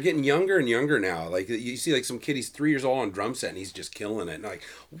 They're getting younger and younger now. Like, you see, like, some kid, he's 3 years old on drum set, and he's just killing it. And like,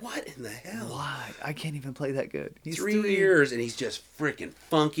 what in the hell? Why? I can't even play that good. He's 3 years, and he's just freaking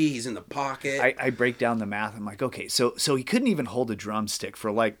funky. He's in the pocket. I break down the math. I'm like, okay, so he couldn't even hold a drumstick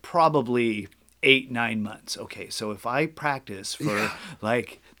for, like, probably 8-9 months. Okay, so if I practice for,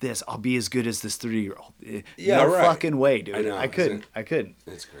 like, this, I'll be as good as this 3-year-old. No fucking way, dude. I couldn't.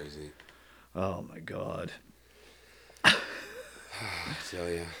 It's crazy. Oh, my God.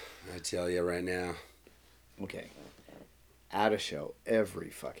 I tell you right now. Okay. at a show, every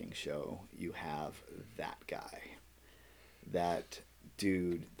fucking show, you have that guy. That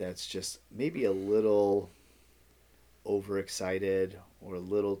dude that's just maybe a little overexcited or a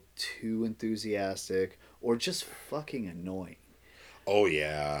little too enthusiastic or just fucking annoying. Oh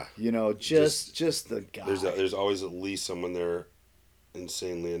yeah. You know, just the guy. There's always at least someone there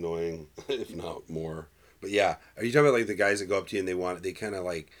insanely annoying, if not more. But yeah, are you talking about like the guys that go up to you and they kind of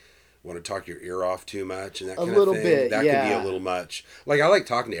like want to talk your ear off too much and that kind of thing? A little bit, that could be a little much. Like I like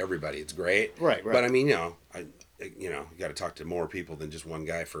talking to everybody; it's great. Right. But I mean, you got to talk to more people than just one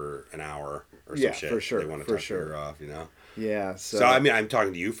guy for an hour or some shit. For sure. They want to talk your ear off, Yeah. So I mean, I'm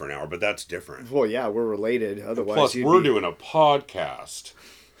talking to you for an hour, but that's different. Well, yeah, we're related. Otherwise, plus we're doing a podcast.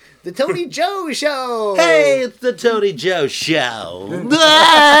 The Tony Joe Show. Hey, it's the Tony Joe Show.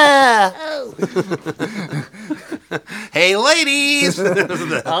 Hey, ladies.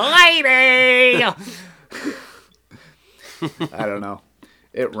 Lady. I don't know.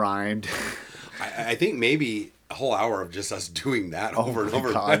 It rhymed. I think maybe a whole hour of just us doing that over and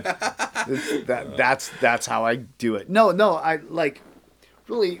over. God. That's how I do it. No, I like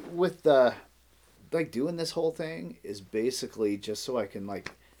really with the like doing this whole thing is basically just so I can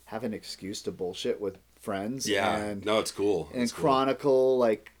like have an excuse to bullshit with friends. Yeah, and, no, it's cool. And chronicle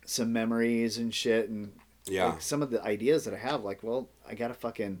like some memories and shit and like, some of the ideas that I have. Like, well, I gotta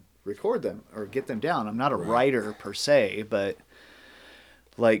fucking record them or get them down. I'm not a writer per se, but.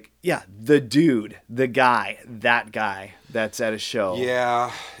 Like, yeah, the dude, the guy, that guy that's at a show. Yeah,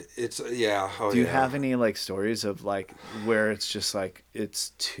 it's, yeah. Oh, do you have any, like, stories of, like, where it's just, like, it's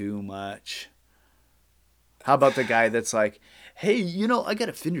too much? How about the guy that's like, hey, I got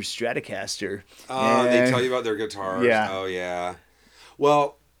a Fender Stratocaster. They tell you about their guitars. Yeah. Oh, yeah.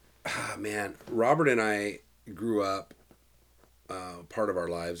 Well, man, Robert and I grew up, part of our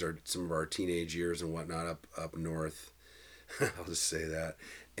lives, some of our teenage years and whatnot up north. I'll just say that.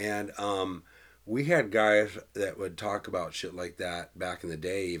 And we had guys that would talk about shit like that back in the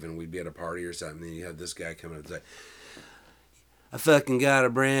day. Even we'd be at a party or something, and you have this guy come up and say, I fucking got a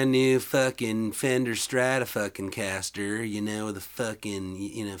brand new fucking Fender Stratocaster, with a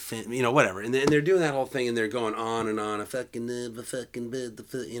fucking, whatever. And they're doing that whole thing, and they're going on and on. It's just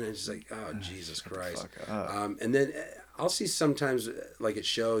like, oh, Jesus Christ. And then I'll see sometimes, like at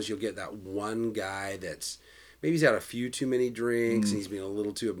shows, you'll get that one guy that's, maybe he's had a few too many drinks and he's being a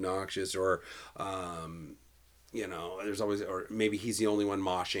little too obnoxious, or, there's always, or maybe he's the only one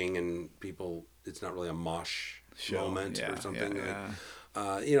moshing and people, it's not really a mosh moment or something.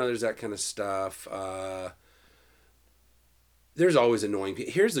 There's that kind of stuff. There's always annoying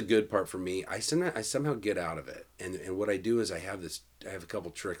people. Here's the good part for me. I somehow get out of it. And what I do is I have a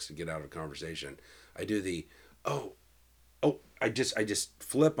couple tricks to get out of a conversation. I do I just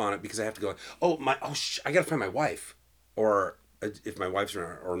flip on it because I have to go, I gotta find my wife, or if my wife's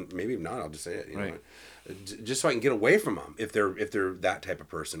around, or maybe not, I'll just say it, just so I can get away from them if they're that type of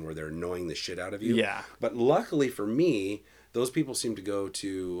person where they're annoying the shit out of you. Yeah. But luckily for me, those people seem to go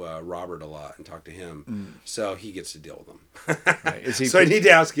to Robert a lot and talk to him, so he gets to deal with them. Right. I need to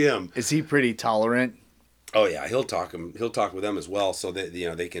ask him. Is he pretty tolerant? Oh yeah, he'll talk with them as well, so that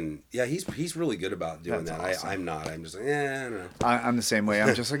they can. Yeah, he's really good about doing that. Awesome. I'm not. I'm just like, I don't know. I'm the same way.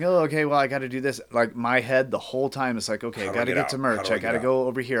 I'm just like, oh, okay, well, I got to do this. Like my head the whole time is like, okay, I got to get to merch. I got to go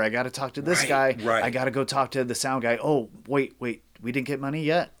over here. I got to talk to this guy. Right. I got to go talk to the sound guy. Oh, wait, we didn't get money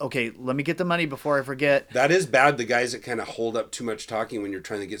yet. Okay, let me get the money before I forget. That is bad. The guys that kind of hold up too much talking when you're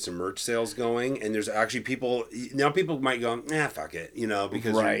trying to get some merch sales going, and there's actually people might go, fuck it, because you want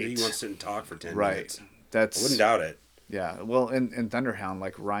to sit and talk for 10 minutes. I wouldn't doubt it. Yeah, well, in Thunderhound,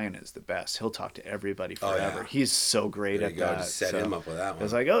 like Ryan is the best. He'll talk to everybody forever. Oh, yeah. He's so great at that. Just set him up with that one. I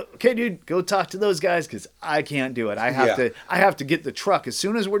was like, oh, okay, dude, go talk to those guys because I can't do it. I have to get the truck as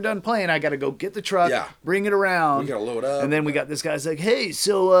soon as we're done playing. I got to go get the truck, bring it around. We got to load up, and then we got this guy's like, hey,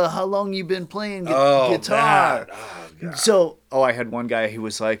 so how long you been playing guitar? So, I had one guy who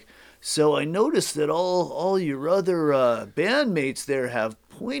was like, so I noticed that all your other bandmates there have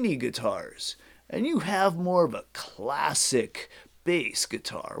pointy guitars. And you have more of a classic bass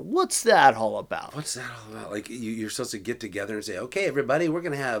guitar. What's that all about? Like you're supposed to get together and say, okay, everybody, we're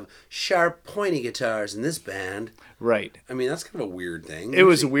going to have sharp, pointy guitars in this band. Right. I mean, that's kind of a weird thing. It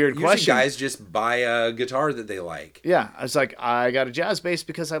was a weird question. Usually guys just buy a guitar that they like. Yeah. I was like, I got a jazz bass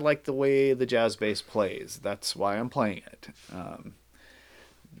because I like the way the jazz bass plays. That's why I'm playing it.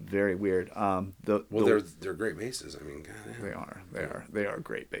 Very weird. They're great basses. I mean, goddamn. They are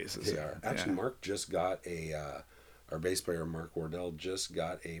great basses. They are. Actually, Mark just got our bass player Mark Wardell just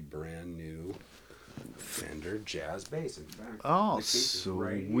got a brand new Fender jazz bass. In fact, oh, the case is sweet!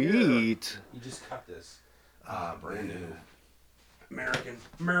 Right here. He just got this brand new. American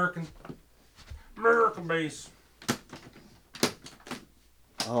bass.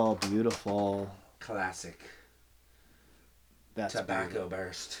 Oh, beautiful. Classic. That's Tobacco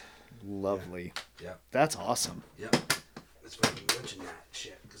burst. lovely. Yep. That's awesome. Yep. That's why you mentioned that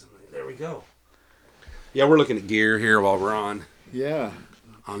shit. Cause I'm like, there we go. Yeah, we're looking at gear here while we're on Yeah.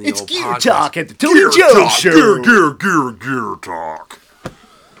 the It's old Gear podcast. Talk at the Tony Joe Show. Gear talk.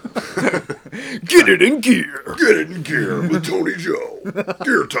 Get it in gear. Get it in gear with Tony Joe.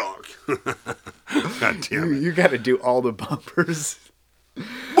 Gear talk. God damn it. You got to do all the bumpers.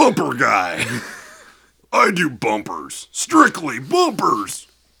 Bumper guy. I do bumpers. Strictly bumpers.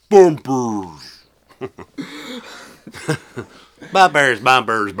 Bumpers.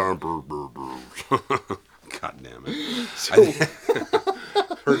 bumpers. God damn it. So,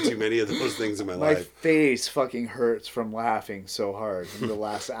 Heard too many of those things in my my life. face fucking hurts from laughing so hard in the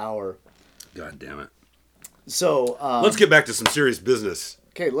last hour. God damn it. So, Let's get back to some serious business.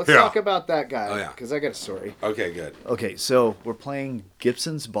 okay, let's Yeah. talk about that guy. Oh, yeah. Because I got a story. Okay, good. Okay, so we're playing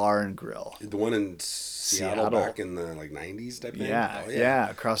Gibson's Bar and Grill. The one in Seattle, Seattle. back in the like 90s type thing? Yeah, Oh, yeah.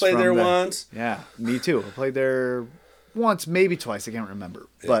 Across Played from there the, once. Yeah, me too. I played there once, maybe twice. I can't remember.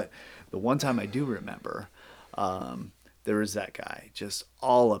 But the one time I do remember, there was that guy just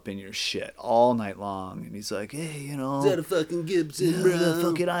all up in your shit all night long, and he's like, "Hey, you know, Is that a fucking Gibson, yeah, bro?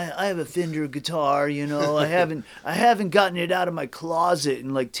 fucking, I have a Fender guitar, you know. I haven't gotten it out of my closet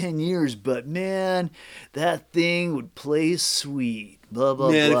in like 10 years, but man, that thing would play sweet." Blah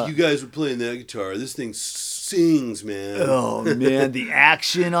blah Man, blah. if you guys were playing that guitar, this thing sings, man. Oh man, the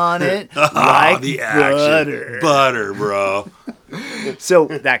action on it, like the butter. Butter, bro. So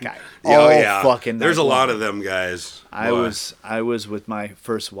that guy, Oh, all yeah. fucking. There's a night lot long. of them guys. I Boy. was with my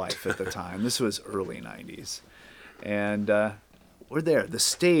first wife at the time. This was early '90s, and we're there. The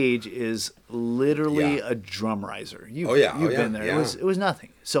stage is literally Yeah. a drum riser. You've been there. yeah. It was nothing.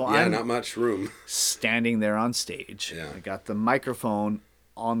 So Yeah, I'm not much room. standing there on stage. Yeah. I got the microphone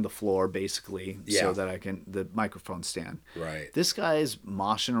on the floor basically Yeah. so that I can the microphone stand. Right. This guy is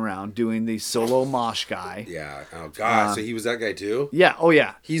moshing around doing the solo mosh guy. Yeah. Oh God. So he was that guy too. Yeah. Oh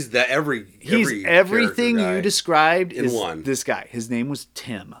yeah. He's the He's everything character guy. you described in is one. this guy. His name was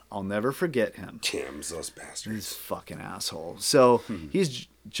Tim. I'll never forget him. Tim's those bastards. He's fucking asshole. So Hmm. he's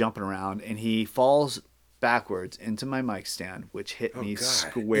jumping around and he falls backwards into my mic stand, which hit me Oh, God.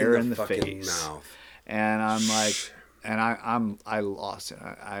 square in the fucking face. mouth. And I'm like, and I lost it.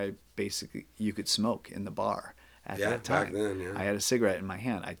 I basically, you could smoke in the bar at Yeah, that time. back then, yeah. I had a cigarette in my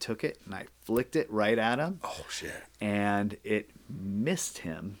hand. I took it and I flicked it right at him, Oh shit. and it missed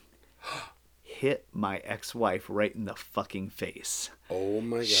him. Hit my ex-wife right in the fucking face. Oh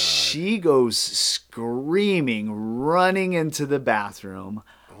my God. She goes screaming, running into the bathroom.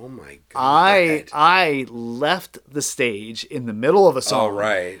 Oh my God. I left the stage in the middle of a song. Oh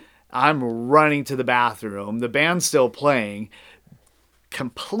right. I'm running to the bathroom. The band's still playing.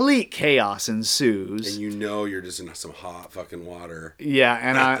 Complete chaos ensues. And you know you're just in some hot fucking water. Yeah,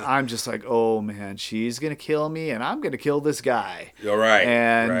 and I'm just like, oh man, she's gonna kill me, and I'm gonna kill this guy. All right.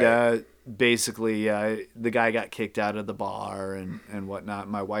 And right. basically, the guy got kicked out of the bar and whatnot.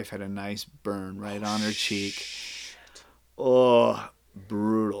 My wife had a nice burn right on her cheek. Oh,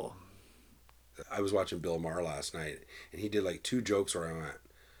 brutal. I was watching Bill Maher last night, and he did like 2 jokes where I went.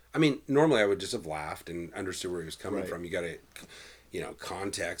 I mean, normally I would just have laughed and understood where he was coming Right. from. You got to,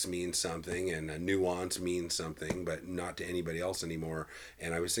 context means something and a nuance means something, but not to anybody else anymore.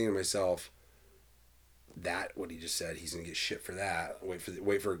 And I was thinking to myself, that what he just said, he's gonna get shit for that.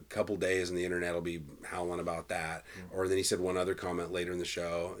 Wait for a couple days, and the internet will be howling about that. Or then he said one other comment later in the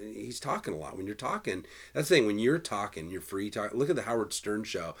show. He's talking a lot. When you're talking, that's the thing. When you're talking, you're free talk. Look at the Howard Stern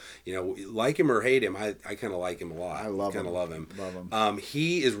show. Like him or hate him, I kind of like him a lot. I love kind him. of love him. Love him.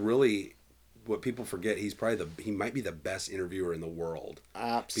 He is really what people forget. He might be the best interviewer in the world.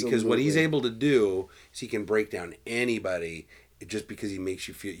 Absolutely. Because what he's able to do is he can break down anybody just because he makes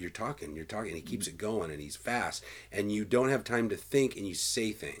you feel you're talking, and he keeps it going, and he's fast, and you don't have time to think, and you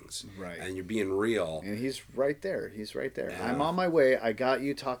say things, Right. and you're being real. And he's right there. He's right there. Yeah. I'm on my way. I got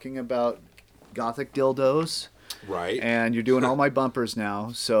you talking about Gothic dildos, Right. and you're doing all my bumpers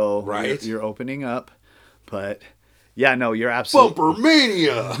now. So Right. you're opening up. But yeah, no, you're absolutely. Bumper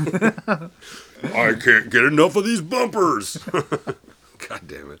mania! I can't get enough of these bumpers. God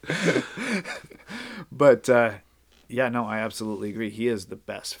damn it. But yeah, no, I absolutely agree. He is the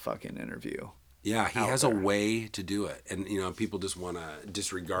best fucking interview. Yeah, he out has there. a way to do it, and people just want to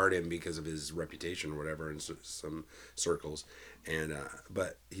disregard him because of his reputation or whatever in some circles, and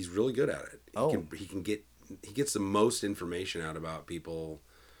but he's really good at it. He gets the most information out about people,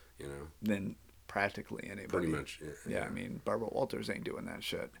 Then practically anybody. Pretty much. Yeah, I mean, Barbara Walters ain't doing that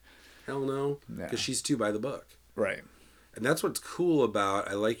shit. Hell no. Yeah. Because she's too by the book. Right. And that's what's cool about,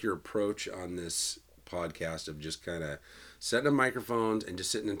 I like your approach on this podcast of just kind of setting up microphones and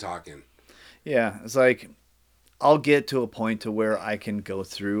just sitting and talking. Yeah, it's like I'll get to a point to where I can go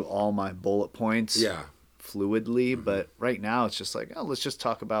through all my bullet points Yeah. fluidly, but right now it's just like, oh, let's just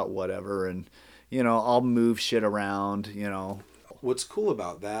talk about whatever, and I'll move shit around, What's cool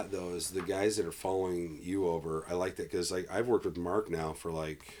about that though is the guys that are following you over. I like that because like I've worked with Mark now for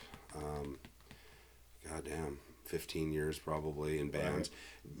like, goddamn, 15 years probably in bands,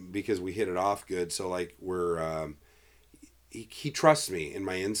 because we hit it off good. So like we're he trusts me in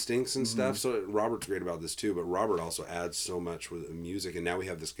my instincts and stuff. So Robert's great about this too. But Robert also adds so much with music, and now we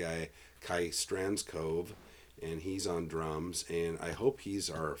have this guy Kai Strandskov, and he's on drums, and I hope he's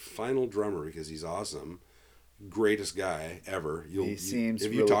our final drummer because he's awesome. Greatest guy ever. He seems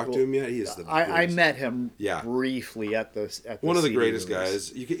Have you really talked cool. to him yet? He is the I greatest. met him Yeah. briefly at the One of the CD greatest release.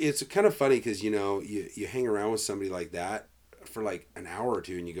 guys. It's kind of funny because you hang around with somebody like that for like an hour or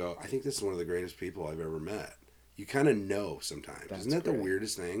two, and you go, I think this is one of the greatest people I've ever met. You kind of know sometimes. That's Isn't that great. the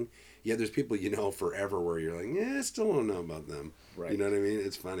weirdest thing? Yeah, there's people you know forever where you're like, yeah, I still don't know about them. Right. You know what I mean?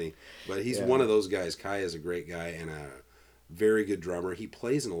 It's funny. But he's Yeah. one of those guys. Kai is a great guy and a very good drummer. He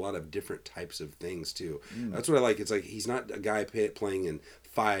plays in a lot of different types of things too. That's what I like. It's like he's not a guy playing in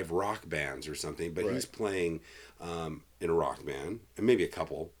 5 rock bands or something, but he's playing in a rock band and maybe a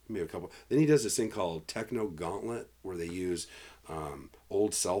couple. Then he does this thing called Techno Gauntlet where they use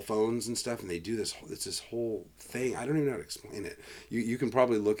old cell phones and stuff, and they do this. It's this whole thing. I don't even know how to explain it. You can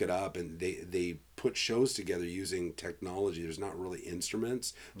probably look it up, and they put shows together using technology. There's not really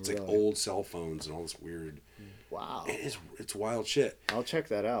instruments. It's like old cell phones and all this weird. Wow. It's wild shit. I'll check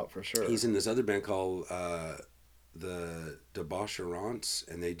that out for sure. He's in this other band called the Debaucherants,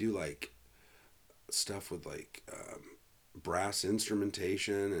 and they do like stuff with like brass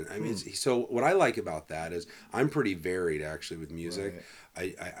instrumentation, and I mean, so what I like about that is I'm pretty varied actually with music.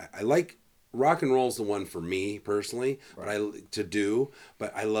 I like rock and roll's the one for me personally, but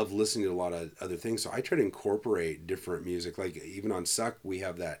I love listening to a lot of other things. So I try to incorporate different music. Like even on Suck, we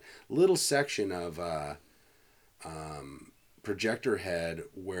have that little section of Projector Head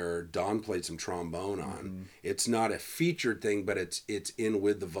where Don played some trombone on. It's not a featured thing, but it's in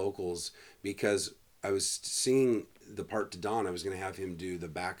with the vocals because I was singing the part to Don. I was going to have him do the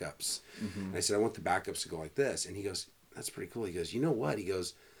backups. And I said, I want the backups to go like this. And he goes, that's pretty cool. He goes, you know what? He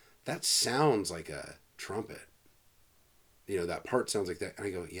goes, that sounds like a trumpet. That part sounds like that. And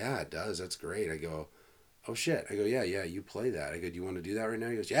I go, yeah, it does. That's great. I go, oh shit. I go, yeah, you play that. I go, do you want to do that right now?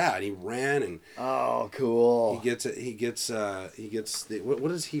 He goes, yeah. And he ran and oh, cool. he gets the, what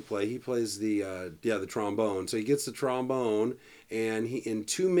does he play? He plays the trombone. So he gets the trombone, and he in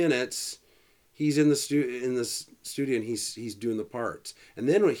 2 minutes he's in the studio and he's doing the parts. And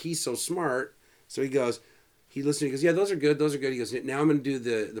then when he's so smart, so he listens, he goes, yeah, those are good. He goes, now I'm going to do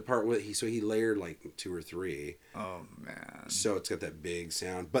the part with he layered like 2 or 3. Oh man. So it's got that big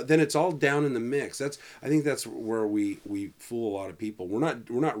sound, but then it's all down in the mix. I think that's where we fool a lot of people. We're not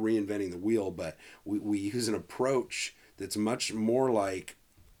reinventing the wheel, but we use an approach that's much more like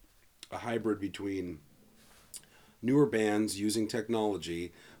a hybrid between newer bands using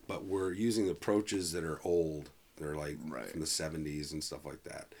technology, but we're using approaches that are old. They're like from the 70s and stuff like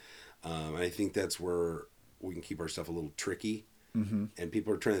that. And I think that's where we can keep our stuff a little tricky. And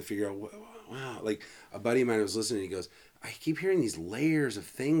people are trying to figure out, wow, like a buddy of mine was listening, he goes, I keep hearing these layers of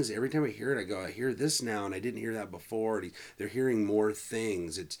things. Every time I hear it, I go, I hear this now, and I didn't hear that before. And they're hearing more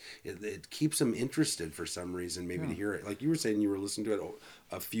things. It keeps them interested for some reason, maybe to hear it. Like you were saying, you were listening to it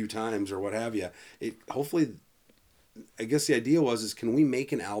a few times or what have you. Hopefully, I guess the idea is can we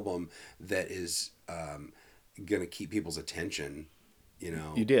make an album that is going to keep people's attention,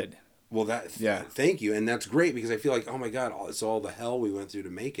 You did. Well, thank you. And that's great because I feel like, oh my God, it's all the hell we went through to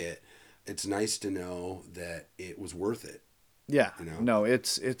make it. It's nice to know that it was worth it. Yeah. No,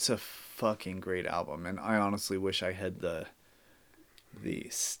 it's a fucking great album. And I honestly wish I had the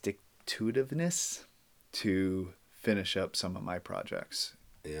stick-to-itiveness to finish up some of my projects.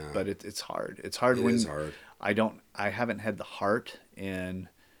 Yeah. But it's hard. It's hard It is hard. I haven't had the heart in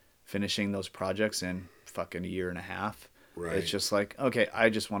finishing those projects in fucking a year and a half. Right. It's just like, okay, I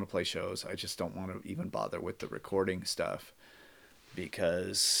just want to play shows. I just don't want to even bother with the recording stuff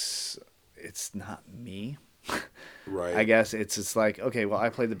because it's not me. Right. I guess it's just like, okay, well, I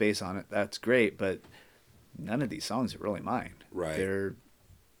played the bass on it. That's great, but none of these songs are really mine. Right. They're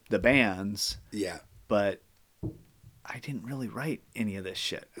the band's. Yeah. But I didn't really write any of this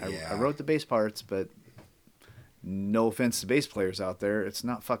shit. I Yeah. wrote the bass parts, but no offense to bass players out there, it's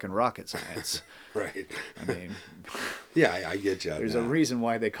not fucking rocket science. Right. I mean, Yeah, I get you. there's a reason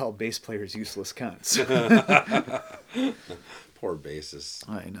why they call bass players useless cunts. Poor bassists.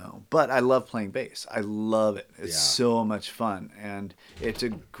 I know, but I love playing bass. I love it. It's so much fun, and it's a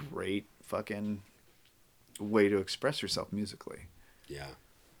great fucking way to express yourself musically. Yeah,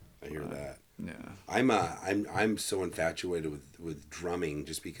 I hear that. Yeah, I'm so infatuated with drumming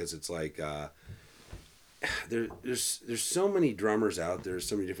just because it's like there's so many drummers out there,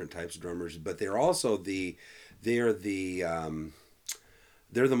 so many different types of drummers, but they're also they're the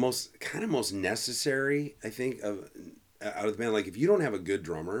most necessary, I think, out of the band. Like if you don't have a good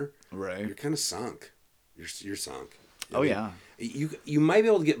drummer, right, you're kind of sunk. You're sunk. Oh yeah. You might be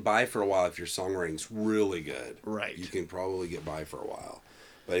able to get by for a while if your songwriting's really good. Right. You can probably get by for a while.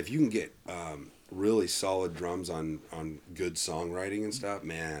 But if you can get really solid drums on good songwriting and stuff,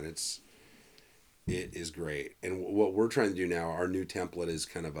 man, it is great. And what we're trying to do now, our new template is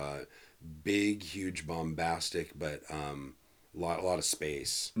kind of a big, huge, bombastic, but lot of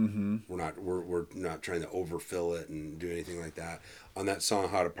space. Mm-hmm. We're not trying to overfill it and do anything like that. On that song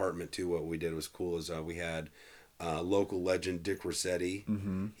 "Hot Apartment" too, what we did was cool. Is we had local legend Dick Rossetti.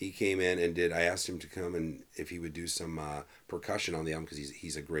 Mm-hmm. He came in and did. I asked him to come and if he would do some percussion on the album because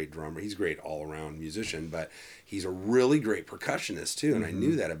he's a great drummer. He's a great all around musician, but he's a really great percussionist too. And I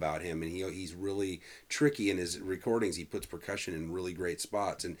knew that about him. And he's really tricky in his recordings. He puts percussion in really great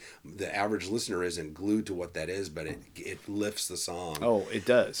spots, and the average listener isn't glued to what that is, but it lifts the song. Oh, it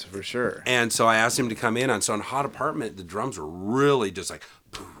does for sure. And so I asked him to come in on. So on "Hot Apartment," the drums were really just like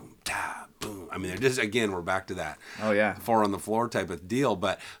boom, ta, boom. I mean, they're just, again, we're back to that. Oh, yeah. 4 on the floor type of deal.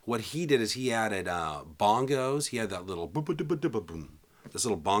 But what he did is he added bongos. He had that little boom, boom, boom, boom, boom, this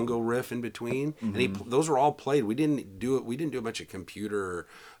little bongo riff in between. Mm-hmm. And those were all played. We didn't do a bunch of computer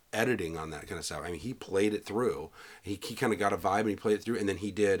editing on that kind of stuff. I mean, he played it through. He kind of got a vibe and he played it through. And then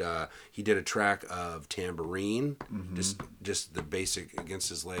he did a track of tambourine, just the basic against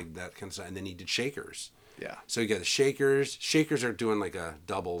his leg, that kind of stuff. And then he did shakers. Yeah. So you got the shakers. Shakers are doing like a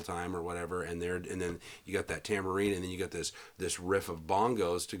double time or whatever, and then you got that tambourine, and then you got this riff of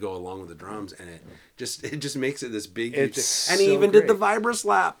bongos to go along with the drums, and it just makes it this big. It's and so he even great. did the vibra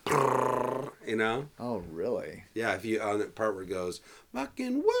slap. You know. Oh really? Yeah. If you on the part where it goes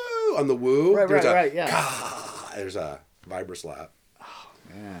fucking woo on the woo, right. Yeah. There's a vibra slap. Oh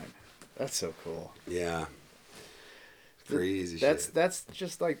man, that's so cool. Yeah. Crazy that's shit. That's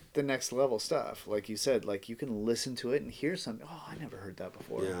just like the next level stuff. Like you said, like you can listen to it and hear something. Oh, I never heard that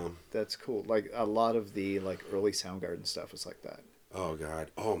before. Yeah. That's cool. Like a lot of the like early Soundgarden stuff was like that. Oh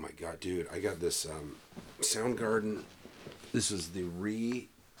God. Oh my God, dude. I got this Soundgarden. This is the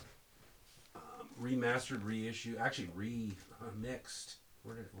remastered reissue. Actually remixed.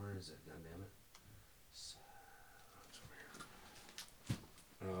 Where is it? God damn it.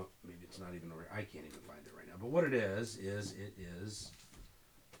 Oh, maybe it's not even over. I can't even find it right now. But what it is it's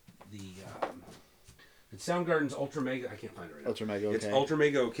Soundgarden's Ultra Mega. I can't find it right now. Ultra Mega OK. It's Ultra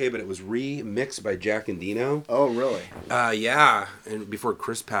Mega OK, but it was remixed by Jack and Dino. Oh, really? Yeah. And before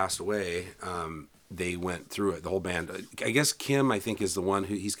Chris passed away, they went through it, the whole band. I guess Kim, I think, is the one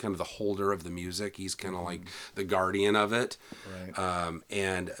he's kind of the holder of the music. He's kind of like the guardian of it.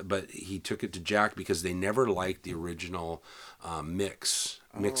 Right. But he took it to Jack because they never liked the original mixes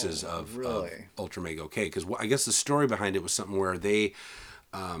of Ultra Mega OK. Because I guess the story behind it was something where they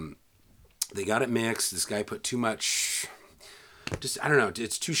got it mixed. This guy put too much. Just I don't know.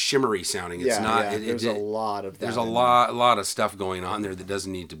 It's too shimmery sounding. It's not. There's a lot of that. There's a lot of stuff going on there that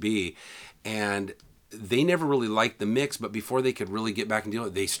doesn't need to be, and they never really liked the mix. But before they could really get back and do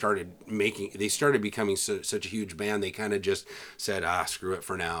it, they started becoming such a huge band. They kind of just said, screw it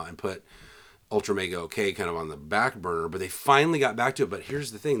for now, and put Ultra Mega OK kind of on the back burner. But they finally got back to it. But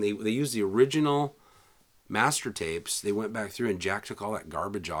here's the thing: they used the original master tapes. They went back through and Jack took all that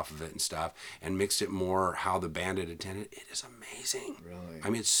garbage off of it and stuff and mixed it more how the band had intended. It is amazing. Really? I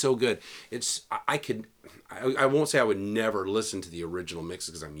mean, it's so good. I won't say I would never listen to the original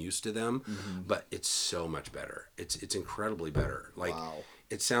mixes because I'm used to them, but it's so much better. It's incredibly better. Like, wow.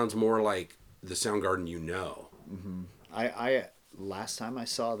 It sounds more like the Soundgarden you know. Mm-hmm. I last time I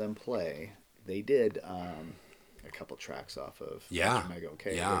saw them play, they did a couple tracks off of Ultra Mega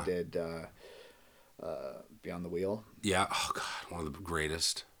OK. Yeah. They did Beyond the Wheel. Yeah. Oh God, one of the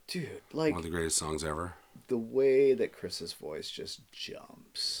greatest. Dude, like one of the greatest songs ever. The way that Chris's voice just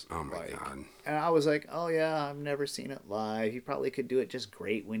jumps. Oh my God. And I was like, oh yeah, I've never seen it live. He probably could do it just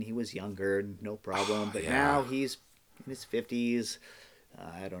great when he was younger, no problem. But now he's in his 50s.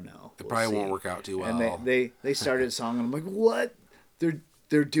 I don't know. It probably won't work out too well. And they started a song and I'm like, what?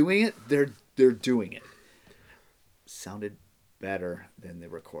 They're doing it? They're doing it. sounded better than the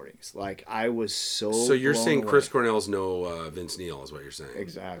recordings. Like I was so. So you're blown saying away. Chris Cornell's no Vince Neil is what you're saying?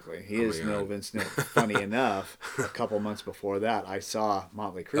 Exactly. He Oh is my no God. Vince Neil. Funny enough, a couple months before that, I saw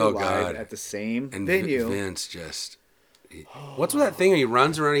Motley Crue Oh, live God. at the same And venue. Vince just. What's with that thing when he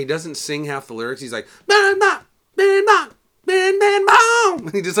runs around? He doesn't sing half the lyrics. He's like, "Man, man, man, man, man, man,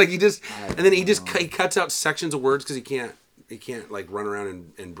 man." And he cuts out sections of words because he can't like run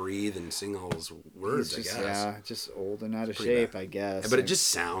around and breathe and sing all those words. He's just, I guess. yeah, just old and out of pretty shape, bad. I guess. But it Like, just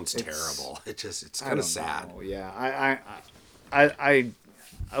sounds terrible. It's I kind don't of sad. know. Yeah,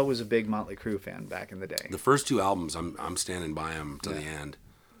 I was a big Motley Crue fan back in the day. The first two albums, I'm standing by them to the end.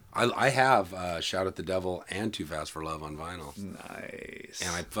 I have Shout at the Devil and Too Fast for Love on vinyl. Nice.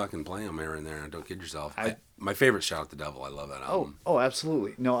 And I fucking play them here and there. Don't kid yourself. My favorite Shout at the Devil. I love that album. Oh,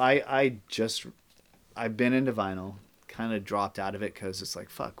 absolutely. No, I've been into vinyl, kind of dropped out of it because it's like,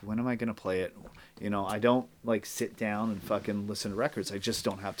 fuck, when am I going to play it? You know, I don't like sit down and fucking listen to records. I just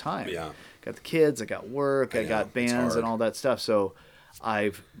don't have time. Yeah. Got the kids, I got work, I know, got it's bands hard. and all that stuff. So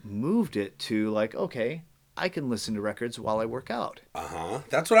I've moved it to like, okay, I can listen to records while I work out.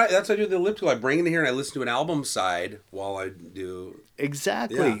 That's what I do with the elliptical. I bring it in here and I listen to an album side while I do.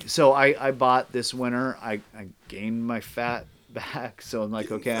 Exactly. Yeah. So I bought this winter. I gained my fat back. So I'm like,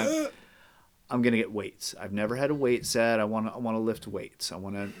 okay, I'm gonna get weights. I've never had a weight set. I want to lift weights. I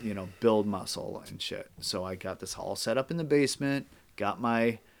want to build muscle and shit. So I got this all set up in the basement. Got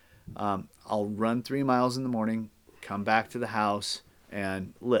my I'll run 3 miles in the morning, come back to the house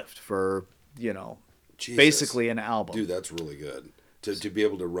and lift for Jesus. basically an album. Dude, that's really good. To be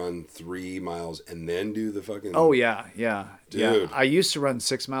able to run 3 miles and then do the fucking. Oh yeah. Dude. I used to run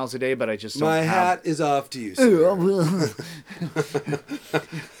 6 miles a day, but I just don't My have... hat is off to you, sir.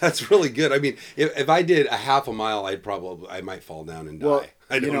 That's really good. I mean, if I did a half a mile, I might fall down and die. Well,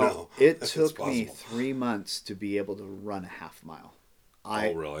 I don't know. It It's took me possible. 3 months to be able to run a half mile.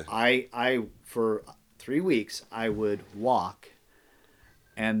 Oh, really? I for 3 weeks I would walk,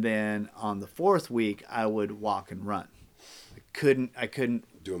 and then on the fourth week I would walk and run. I couldn't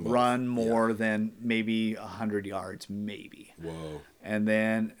Do 'em both. run more than maybe 100 yards, maybe. Whoa. And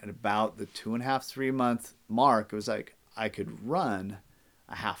then at about the 2.5, 3 month mark, it was like I could run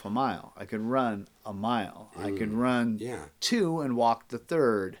a half a mile. I could run a mile. I could run Yeah. 2 and walk the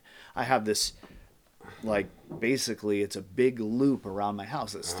third. I have this, like, basically it's a big loop around my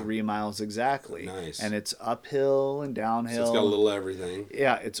house. It's 3 miles exactly. Nice. And it's uphill and downhill. So it's got a little everything.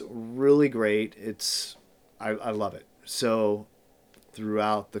 Yeah, it's really great. I love it. So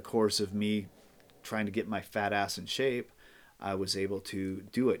throughout the course of me trying to get my fat ass in shape, I was able to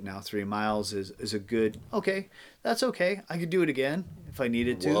do it. Now 3 miles is a good, okay, that's okay. I could do it again if I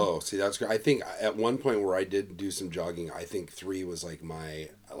needed to. Whoa, see, that's great. I think at one point where I did do some jogging, I think 3 was like my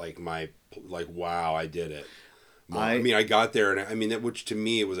wow, I did it. I mean, I got there, and which to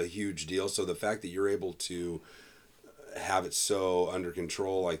me it was a huge deal. So the fact that you're able to have it so under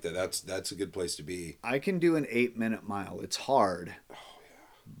control like that's a good place to be. I can do an 8-minute mile. It's hard. Oh yeah.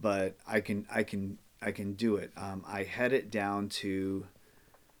 But I can do it. I head it down to.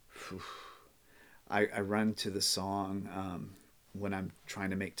 I run to the song when I'm trying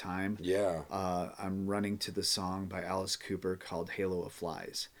to make time. Yeah. I'm running to the song by Alice Cooper called "Halo of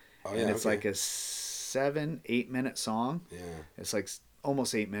Flies," Oh, yeah, and it's okay. like a 7-8 minute song. Yeah. It's like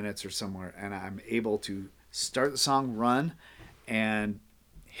almost 8 minutes or somewhere, and I'm able to start the song, run, and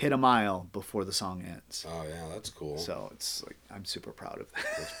hit a mile before the song ends. Oh yeah, that's cool. So it's like I'm super proud of that.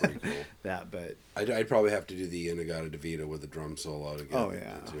 That's pretty cool. But I'd probably have to do the Inagata DeVito with the drum solo to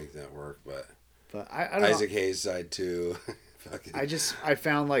make that work, but I don't Isaac know. Hayes side too. Fucking I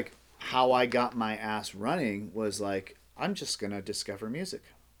found like how I got my ass running was like I'm just gonna discover music.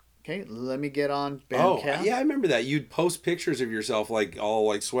 Okay, let me get on Bandcamp. Oh, yeah, I remember that. You'd post pictures of yourself like all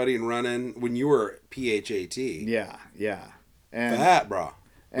like sweaty and running when you were PHAT. Yeah. And Fat, bro.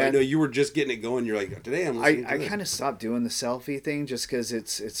 I and- know you were just getting it going. You're like, today I'm listening to I this. kind of stopped doing the selfie thing just because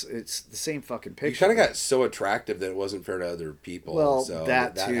it's the same fucking You picture. kind of got so attractive that it wasn't fair to other people. well so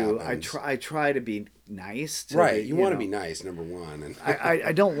that too. happens. I try to be nice. To Right, the- you want to know. be nice, number one, and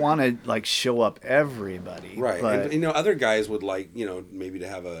I don't want to like show up everybody. right. But, And, other guys would like maybe to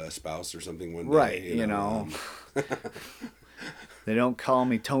have a spouse or something one day. right. They don't call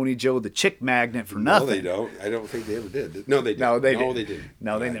me Tony Joe the Chick Magnet for nothing. No, they don't. I don't think they ever did. No, they did. No, they No, didn't. they didn't.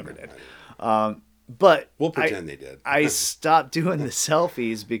 No, they I never know, did. I know. But We'll pretend they did. I stopped doing the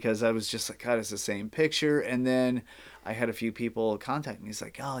selfies because I was just like, God, it's the same picture. And then I had a few people contact me. It's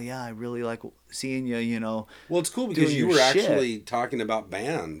like, oh yeah, I really like seeing you. You know. Well, it's cool because doing you your were shit. actually talking about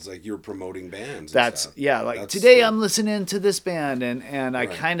bands, like you were promoting bands. That's and stuff. yeah. Like That's today, cool. I'm listening to this band, and I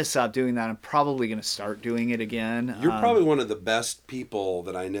Right. kind of stopped doing that. I'm probably gonna start doing it again. You're probably one of the best people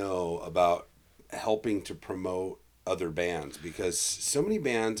that I know about helping to promote other bands, because so many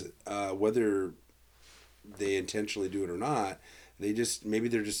bands, whether they intentionally do it or not, they just maybe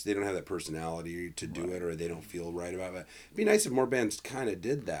they don't have that personality to do it, or they don't feel right about it. It'd be nice if more bands kind of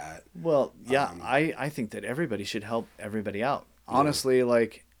did that. Well, yeah, I think that everybody should help everybody out. Honestly,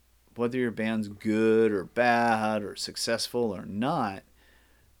 like whether your band's good or bad or successful or not,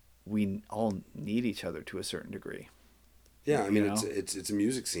 we all need each other to a certain degree. Yeah, I mean, You know? it's a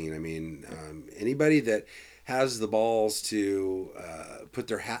music scene. I mean, anybody that has the balls to put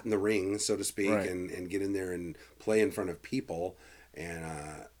their hat in the ring, so to speak, Right. and get in there and play in front of people and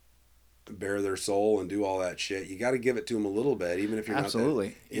bare their soul and do all that shit, you got to give it to them a little bit, even if you're Absolutely.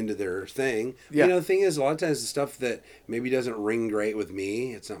 not that into their thing. Yeah. You know, the thing is, a lot of times the stuff that maybe doesn't ring great with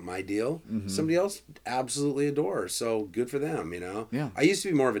me, it's not my deal. Mm-hmm. Somebody else absolutely adores, so good for them, you know? Yeah. I used to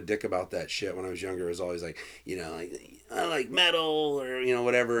be more of a dick about that shit when I was younger. I was always like, you know, like, I like metal or, you know,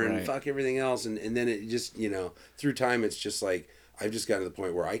 whatever, and Right. fuck everything else. And then it just, you know, through time, it's just like, I've just gotten to the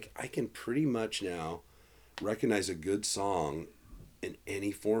point where I can pretty much now recognize a good song in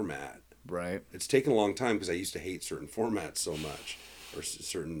any format. Right. It's taken a long time because I used to hate certain formats so much, or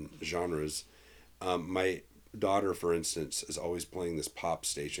certain genres. My daughter, for instance, is always playing this pop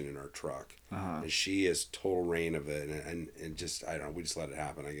station in our truck, and she is total reign of it, and just I don't know, we just let it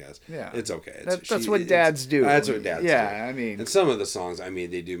happen, I guess. Yeah. It's okay. That's what dads do. That's what dads do. Yeah, I mean, And some of the songs, I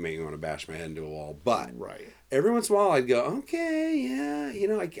mean, they do make me want to bash my head into a wall, but right. every once in a while I'd go, okay, yeah, you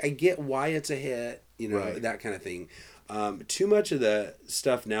know, I get why it's a hit, you know, Right. that kind of thing. Too much of the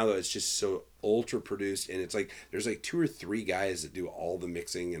stuff now, though, it's just so ultra produced, and it's like there's like 2 or 3 guys that do all the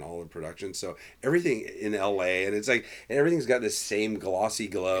mixing and all the production, so everything in LA, and it's like everything's got this same glossy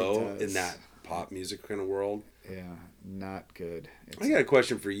glow It does. in that pop music kind of world. Yeah, not good. I got a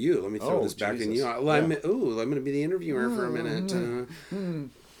question for you. Let me throw Oh, this back in Jesus. you. Yeah. I'm going to be the interviewer for a minute.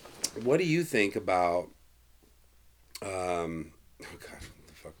 What do you think about? Oh God, what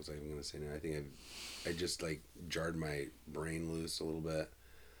the fuck was I even going to say now? I think I just like jarred my brain loose a little bit.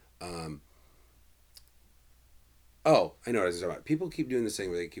 Oh, I know what I was talking about. People keep doing this thing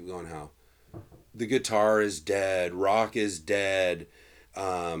where they keep going, how the guitar is dead, rock is dead,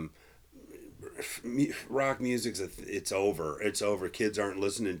 rock music's it's over. It's over. Kids aren't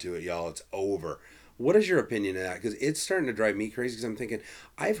listening to it, y'all. It's over. What is your opinion of that? Because it's starting to drive me crazy. Because I'm thinking,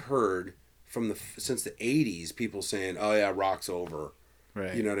 I've heard since the '80s people saying, "Oh yeah, rock's over."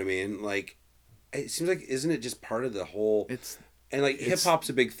 Right. You know what I mean? Like, it seems like, isn't it just part of the whole? It's And like hip hop's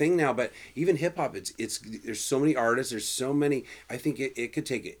a big thing now, but even hip hop, it's there's so many artists, there's so many. I think it could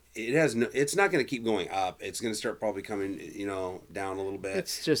take it. It has no. It's not going to keep going up. It's going to start probably coming, you know, down a little bit.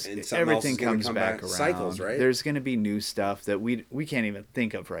 It's just and something else everything is gonna comes come back around. Cycles, right? There's going to be new stuff that we can't even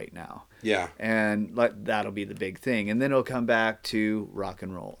think of right now. Yeah. And that'll be the big thing. And then it'll come back to rock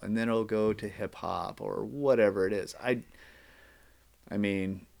and roll, and then it'll go to hip hop or whatever it is. I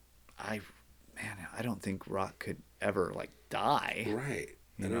mean, I don't think rock could ever like die. Right.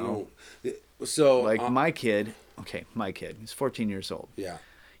 You I don't know? know. So Like my kid, he's 14 years old. Yeah.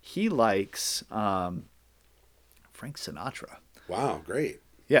 He likes Frank Sinatra. Wow. Great.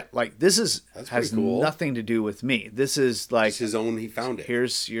 Yeah, like this has pretty cool. nothing to do with me. This is like It's his own. He found it.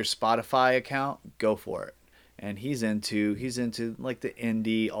 here's your Spotify account, go for it. And he's into like the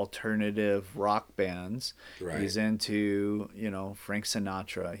indie alternative rock bands. Right. He's into, Frank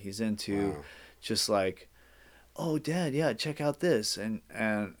Sinatra. He's into Wow. just like, oh Dad, yeah, check out this and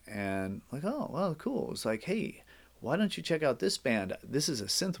like, oh well, cool. It's like, hey, why don't you check out this band? This is a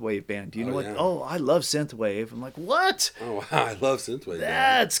synthwave band. Do you know what? yeah. Oh, I love synthwave. I'm like, what? Oh wow! I love synthwave.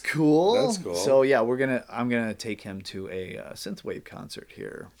 That's cool. That's cool. So yeah, I'm gonna take him to a synthwave concert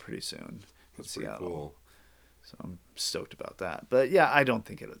here pretty soon in That's pretty Seattle. cool. So I'm stoked about that. But yeah, I don't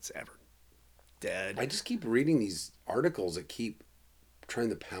think it's ever dead. I just keep reading these articles that keep trying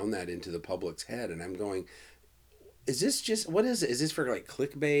to pound that into the public's head, and I'm going, is this just, what is it? Is this for like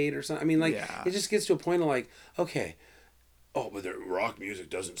clickbait or something? I mean, like, Yeah. it just gets to a point of like, okay, oh, but the rock music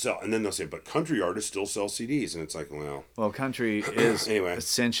doesn't sell. And then they'll say, but country artists still sell CDs. And it's like, well, Country is Anyway.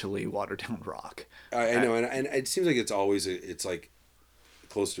 essentially watered down rock. I know. And it seems like it's always, it's like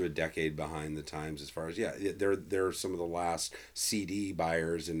close to a decade behind the times as far as, they're some of the last CD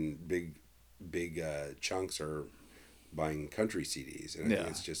buyers, and big chunks are buying country CDs. And I think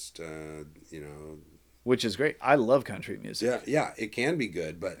it's just, Which is great. I love country music. Yeah, it can be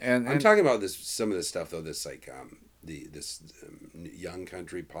good, but And I'm talking about some of this stuff though. This like this young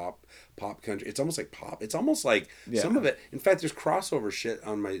country pop country. It's almost like pop. It's almost like Yeah. some of it. In fact, there's crossover shit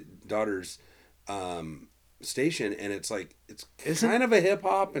on my daughter's station, and it's like it's kind of a hip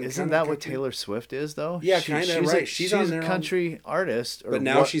hop. And Isn't that what Taylor Swift is though? Yeah, kind of right. She's on a there country artist, but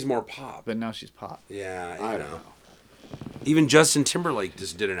now she's more pop. But now she's pop. Yeah, I don't know. Even Justin Timberlake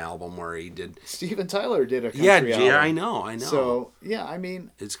just did an album where he did. Steven Tyler did a country album. Yeah, I know. So yeah, I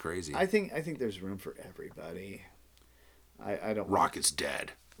mean, it's crazy. I think there's room for everybody. I don't. Rock is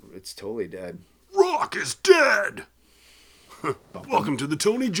dead. It's totally dead. Rock is dead. Welcome to the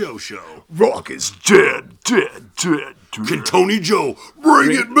Tony Joe Show. Rock is dead, dead, dead, dead. Can Tony Joe bring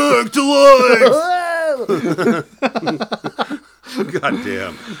it back to life? God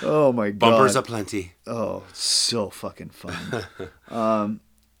damn. Oh my god. Bumpers aplenty. Oh, so fucking fun.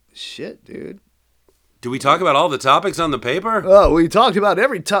 Shit, dude. Do we talk about all the topics on the paper? Oh, we talked about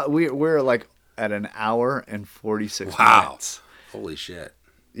every time. We're like at an hour and 46 minutes. Holy shit.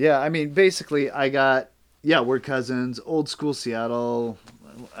 Yeah, I mean, basically, we're cousins, old school Seattle.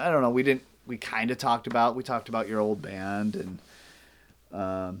 I don't know. We kind of talked about your old band, and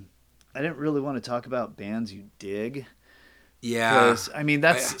I didn't really want to talk about bands you dig. Yeah. 'Cause, I mean,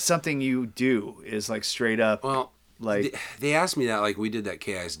 that's something you do is like straight up. Well, like they asked me that, like we did that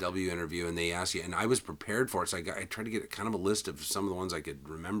KISW interview, and they asked you, and I was prepared for it. So I tried to get kind of a list of some of the ones I could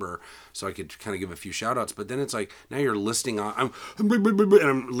remember, so I could kind of give a few shout outs. But then it's like now you're listing off, I'm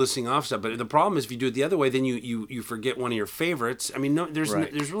listing off stuff. But the problem is if you do it the other way, then you forget one of your favorites. I mean, there's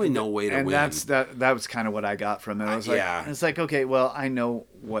really no way to win. And that was kind of what I got from it. I was like, it's like, okay, well, I know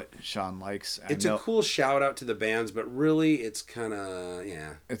what Sean likes. It's a cool shout out to the bands, but really it's kind of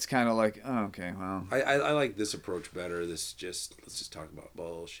It's kind of like, oh, okay, well, I like this approach better. Let's just talk about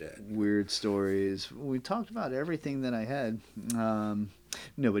bullshit. Weird stories. We talked about everything that I had.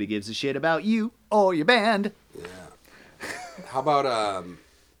 Nobody gives a shit about you or your band. Yeah. How about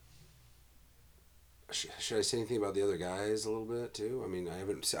should I say anything about the other guys a little bit too? I mean,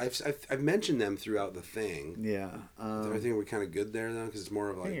 I've mentioned them throughout the thing. Yeah. I think we're kind of good there though, because it's more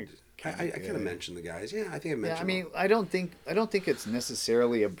of like I kind of mentioned the guys. Yeah, I think I mentioned. Yeah, I mean, I don't think it's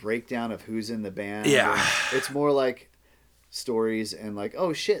necessarily a breakdown of who's in the band. Yeah. It's more like stories and like,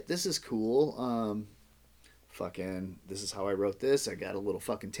 oh shit, this is cool. Fucking, this is how I wrote this. I got a little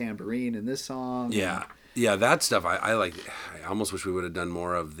fucking tambourine in this song. Yeah. Yeah, that stuff I like. I almost wish we would have done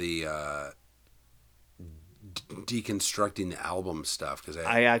more of the deconstructing the album stuff, because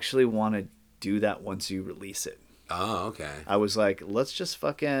I actually want to do that once you release it. Oh, okay. I was like, let's do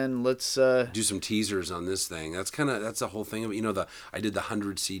some teasers on this thing. That's the whole thing of it. I did the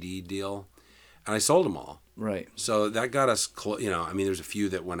 100 CD deal, and I sold them all. Right. So that got us I mean, there's a few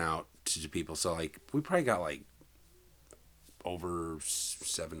that went out to people. So like we probably got like over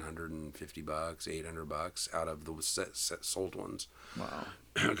 $750, $800 out of the sold ones. Wow.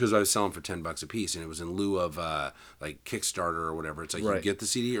 Because I was selling for $10 a piece, and it was in lieu of like Kickstarter or whatever. It's like you get the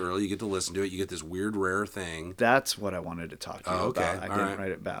CD early, you get to listen to it, you get this weird rare thing. That's what I wanted to talk to you about. I didn't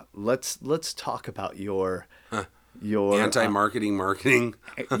write it about. Let's talk about your anti-marketing marketing.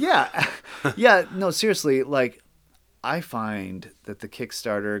 Yeah. Yeah, no, seriously, like I find that the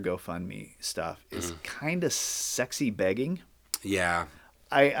Kickstarter, GoFundMe stuff is kind of sexy begging. Yeah.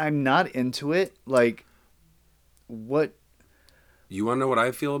 I'm not into it. Like, what? You want to know what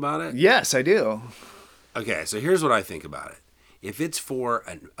I feel about it? Yes, I do. Okay, so here's what I think about it. If it's for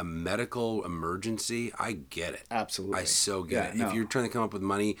a medical emergency, I get it. Absolutely. I so get it. No. If you're trying to come up with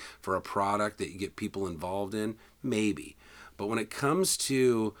money for a product that you get people involved in, maybe. But when it comes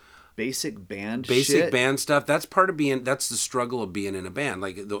to basic band stuff, that's that's the struggle of being in a band.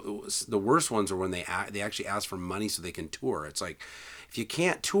 Like the worst ones are when they actually ask for money so they can tour. It's like, if you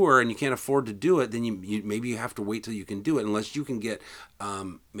can't tour and you can't afford to do it, then you maybe you have to wait till you can do it. Unless you can get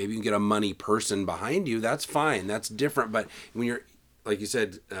maybe you can get a money person behind you. That's fine. That's different. But when you're, like you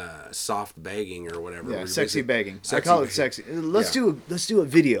said, soft begging or whatever. Yeah, sexy begging. I call it sexy. Let's do a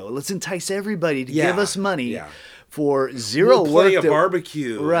video. Let's entice everybody to give us money. Yeah. For zero we'll work. Play a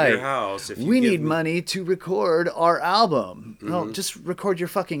barbecue at your house. If we need money to record our album. No, just record your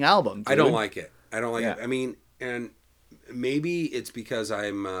fucking album, dude. I don't like it. I I mean, and maybe it's because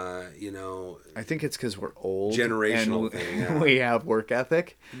I'm, I think it's because we're old. Generational thing. Yeah. We have work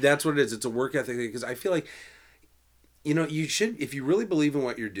ethic. That's what it is. It's a work ethic thing, because I feel like, you should, if you really believe in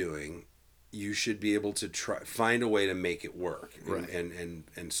what you're doing, you should be able to find a way to make it work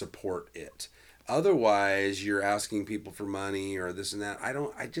and support it. Otherwise, you're asking people for money or this and that.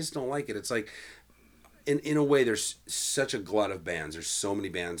 I just don't like it. It's like, in a way, there's such a glut of bands. There's so many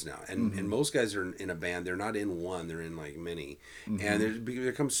bands now, and most guys are in a band. They're not in one. They're in like many, and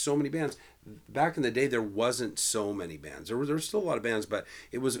there comes so many bands. Back in the day, there wasn't so many bands. There were still a lot of bands, but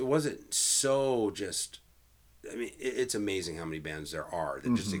it wasn't so just. I mean, it's amazing how many bands there are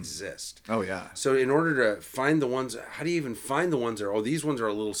that just exist. Oh yeah. So in order to find the ones, how do you even find the ones that are? These ones are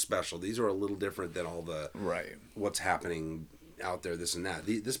a little special. These are a little different than all the what's happening out there, this and that.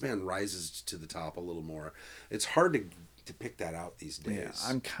 This band rises to the top a little more. It's hard to pick that out these days. Yeah,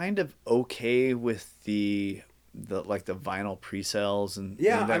 I'm kind of okay with the like the vinyl pre-sales and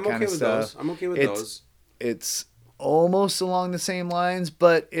that I'm kind okay of with stuff. those. I'm okay with those. It's almost along the same lines,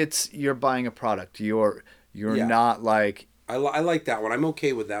 but you're buying a product. You're not like. I like that one. I'm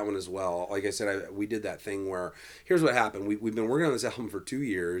okay with that one as well. Like I said, we did that thing where here's what happened. We've been working on this album for 2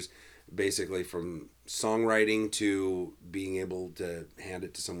 years, basically from songwriting to being able to hand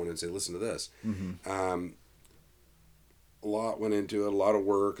it to someone and say, listen to this. A lot went into it, a lot of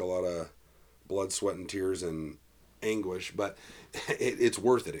work, a lot of blood, sweat, and tears and anguish, but it's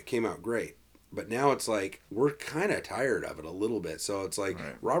worth it. It came out great. But now it's like we're kind of tired of it a little bit. So it's like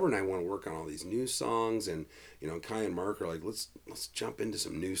Robert and I want to work on all these new songs, and Kai and Mark are like, let's jump into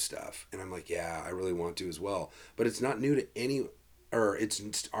some new stuff. And I'm like, yeah, I really want to as well. But it's not new to any, or it's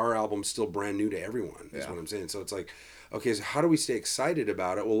our album's still brand new to everyone. Is what I'm saying. So it's like, okay, so how do we stay excited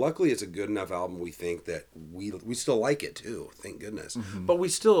about it? Well, luckily it's a good enough album. We think that we still like it too. Thank goodness. But we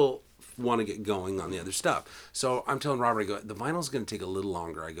still want to get going on the other stuff. So I'm telling Robert, I go, the vinyl's going to take a little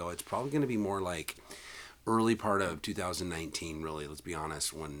longer. I go, it's probably going to be more like early part of 2019, really, let's be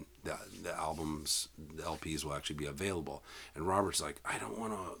honest, when the albums, the LPs will actually be available. And Robert's like, I don't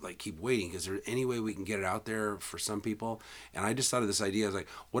want to like keep waiting. Is there any way we can get it out there for some people? And I just thought of this idea. I was like,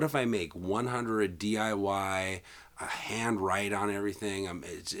 what if I make 100 DIY, a hand write on everything?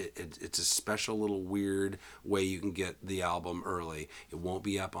 It's a special little weird way you can get the album early. It won't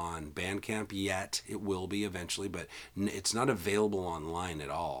be up on Bandcamp yet. It will be eventually, but it's not available online at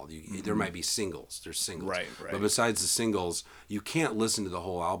all. There might be singles. There's singles. Right. But besides the singles, you can't listen to the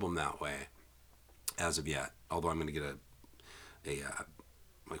whole album that way as of yet. Although I'm going to get a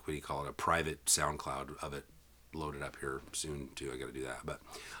like, what do you call it? A private SoundCloud of it loaded up here soon too. I got to do that. But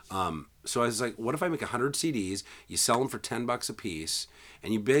so I was like, what if I make 100 CDs, you sell them for $10 a piece,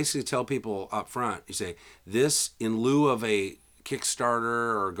 and you basically tell people up front, you say, this in lieu of a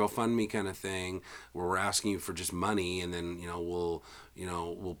Kickstarter or GoFundMe kind of thing where we're asking you for just money, and then we'll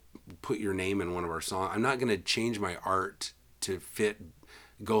put your name in one of our songs. I'm not going to change my art to fit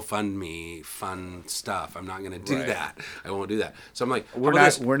GoFundMe fun stuff. I'm not going to do that. I won't do that. So I'm like, we're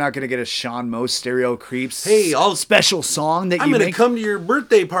not going to get a Sean Moe Stereo Creeps special song that I'm going to come to your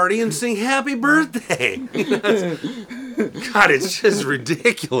birthday party and sing happy birthday. God, it's just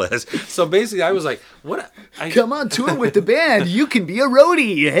ridiculous. So basically I was like, come on tour with the band. You can be a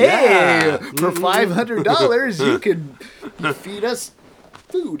roadie. Hey, for $500 you could feed us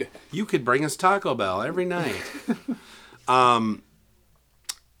food. You could bring us Taco Bell every night.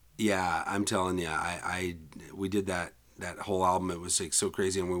 Yeah, I'm telling you, we did that whole album. It was like so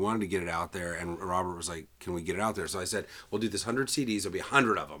crazy, and we wanted to get it out there. And Robert was like, "Can we get it out there?" So I said, "We'll do this 100 CDs. There'll be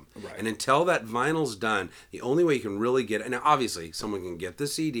 100 of them, and until that vinyl's done, the only way you can really get it. And now, obviously, someone can get the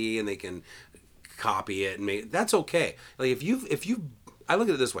CD and they can copy it and make. That's okay. Like if you, I look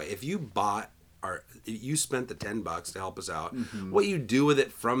at it this way: if you bought you spent the $10 to help us out, what you do with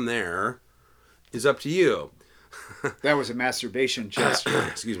it from there is up to you." That was a masturbation gesture.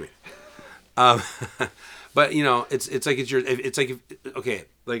 Excuse me. But it's like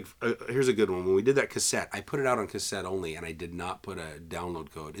here's a good one. When we did that cassette, I put it out on cassette only, and I did not put a download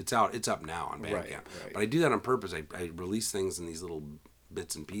code. It's up now on Bandcamp. Right. But I do that on purpose. I release things in these little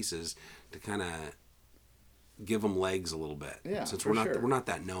bits and pieces to kind of give them legs a little bit. Yeah, since we're not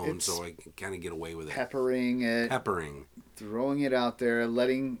that known, so I can kind of get away with it. Peppering, throwing it out there,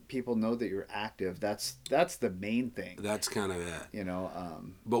 letting people know that you're active. That's the main thing. That's kind of it.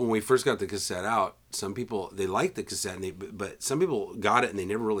 But when we first got the cassette out, some people, they liked the cassette, but some people got it and they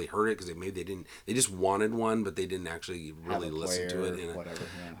never really heard it because they just wanted one, but they didn't actually really listen to it. Whatever.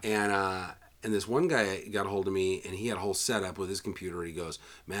 Yeah. And this one guy got a hold of me, and he had a whole setup with his computer. He goes,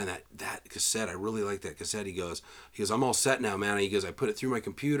 man, that cassette, I really like that cassette. He goes, I'm all set now, man. He goes, I put it through my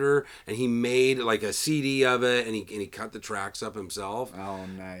computer, and he made like a CD of it, and he cut the tracks up himself. Oh,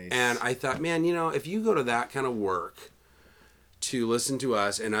 nice. And I thought, man, if you go to that kind of work to listen to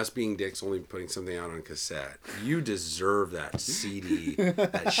us, and us being dicks only putting something out on cassette, you deserve that CD,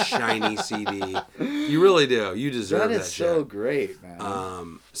 that shiny CD. You really do. You deserve that. That is so great,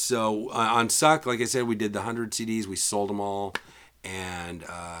 man. So on Suck, like I said, we did the 100 CDs. We sold them all, and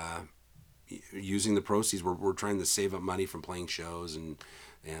using the proceeds, we're trying to save up money from playing shows and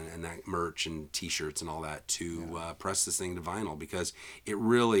that merch and T-shirts and all that to press this thing to vinyl, because it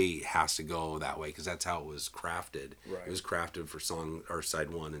really has to go that way, because that's how it was crafted. Right. It was crafted for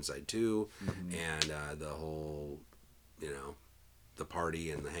side 1 and side 2, and the whole, the party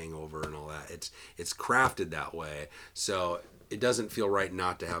and the hangover and all that. It's crafted that way, so it doesn't feel right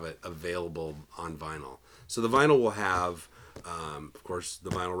not to have it available on vinyl. So the vinyl will have, of course, the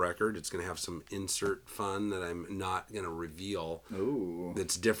vinyl record. It's going to have some insert fun that I'm not going to reveal. Ooh.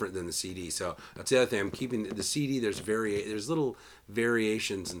 That's different than the CD. So that's the other thing. I'm keeping the CD. There's little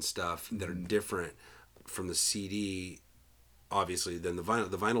variations and stuff that are different from the CD, obviously, than the vinyl.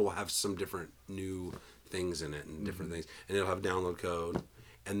 The vinyl will have some different new things in it and different things, and it'll have download code.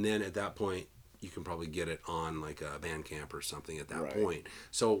 And then at that point, you can probably get it on like a Bandcamp or something at that point.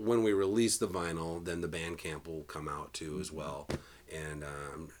 So when we release the vinyl, then the Bandcamp will come out too as well. And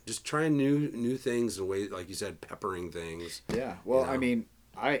just trying new things and ways, like you said, peppering things. Yeah. Well, I mean,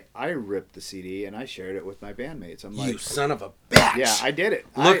 I ripped the CD and I shared it with my bandmates. I'm like, you son of a bitch! Yeah, I did it.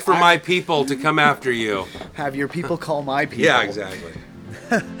 Look for my people to come after you. Have your people call my people. Yeah, exactly.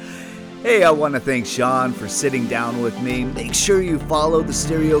 Hey, I want to thank Sean for sitting down with me. Make sure you follow the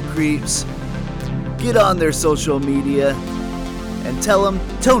Stereo Creeps. Get on their social media and tell them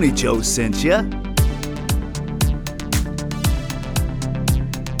Tony Joe sent ya.